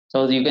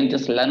 So you can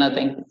just learn a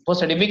thing. For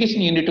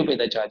certification, you need to pay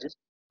the charges.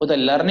 For the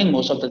learning,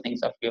 most of the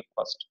things are free of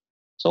cost.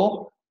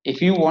 So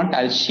if you want,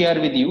 I'll share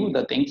with you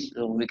the things.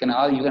 So you can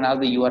ask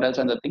the URLs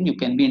and the thing. You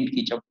can be in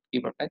each of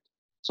touch.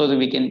 So that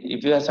we can,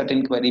 if you have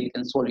certain query, we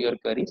can solve your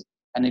queries.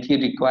 And if you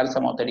require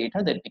some of the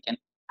data, then we can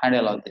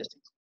handle all these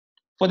things.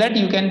 For that,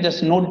 you can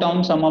just note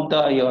down some of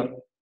your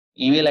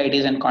email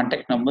IDs and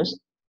contact numbers.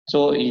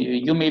 So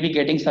you may be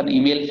getting some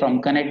email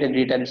from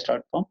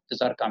connect@DataRitz.com. This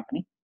is our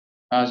company.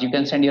 You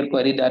can send your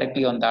query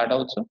directly on that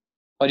also,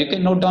 or you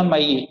can note down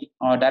my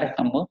direct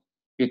number.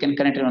 You can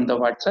connect it on the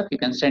WhatsApp. You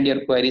can send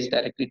your queries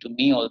directly to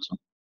me also.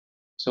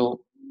 So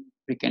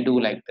we can do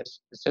like this.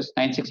 It's just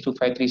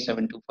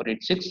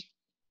 9625372486.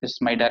 This is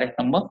my direct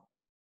number.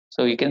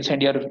 So you can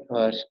send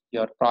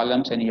your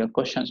problems and your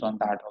questions on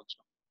that also.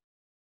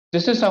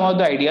 This is some of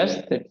the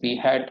ideas that we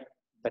had.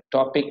 The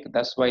topic,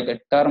 that's why the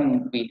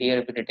term we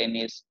hear written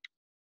is,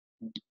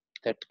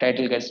 the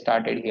title gets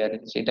started here.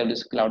 It's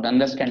AWS Cloud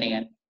Understanding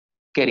and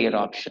Career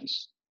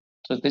Options.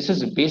 So this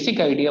is a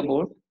basic idea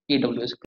about AWS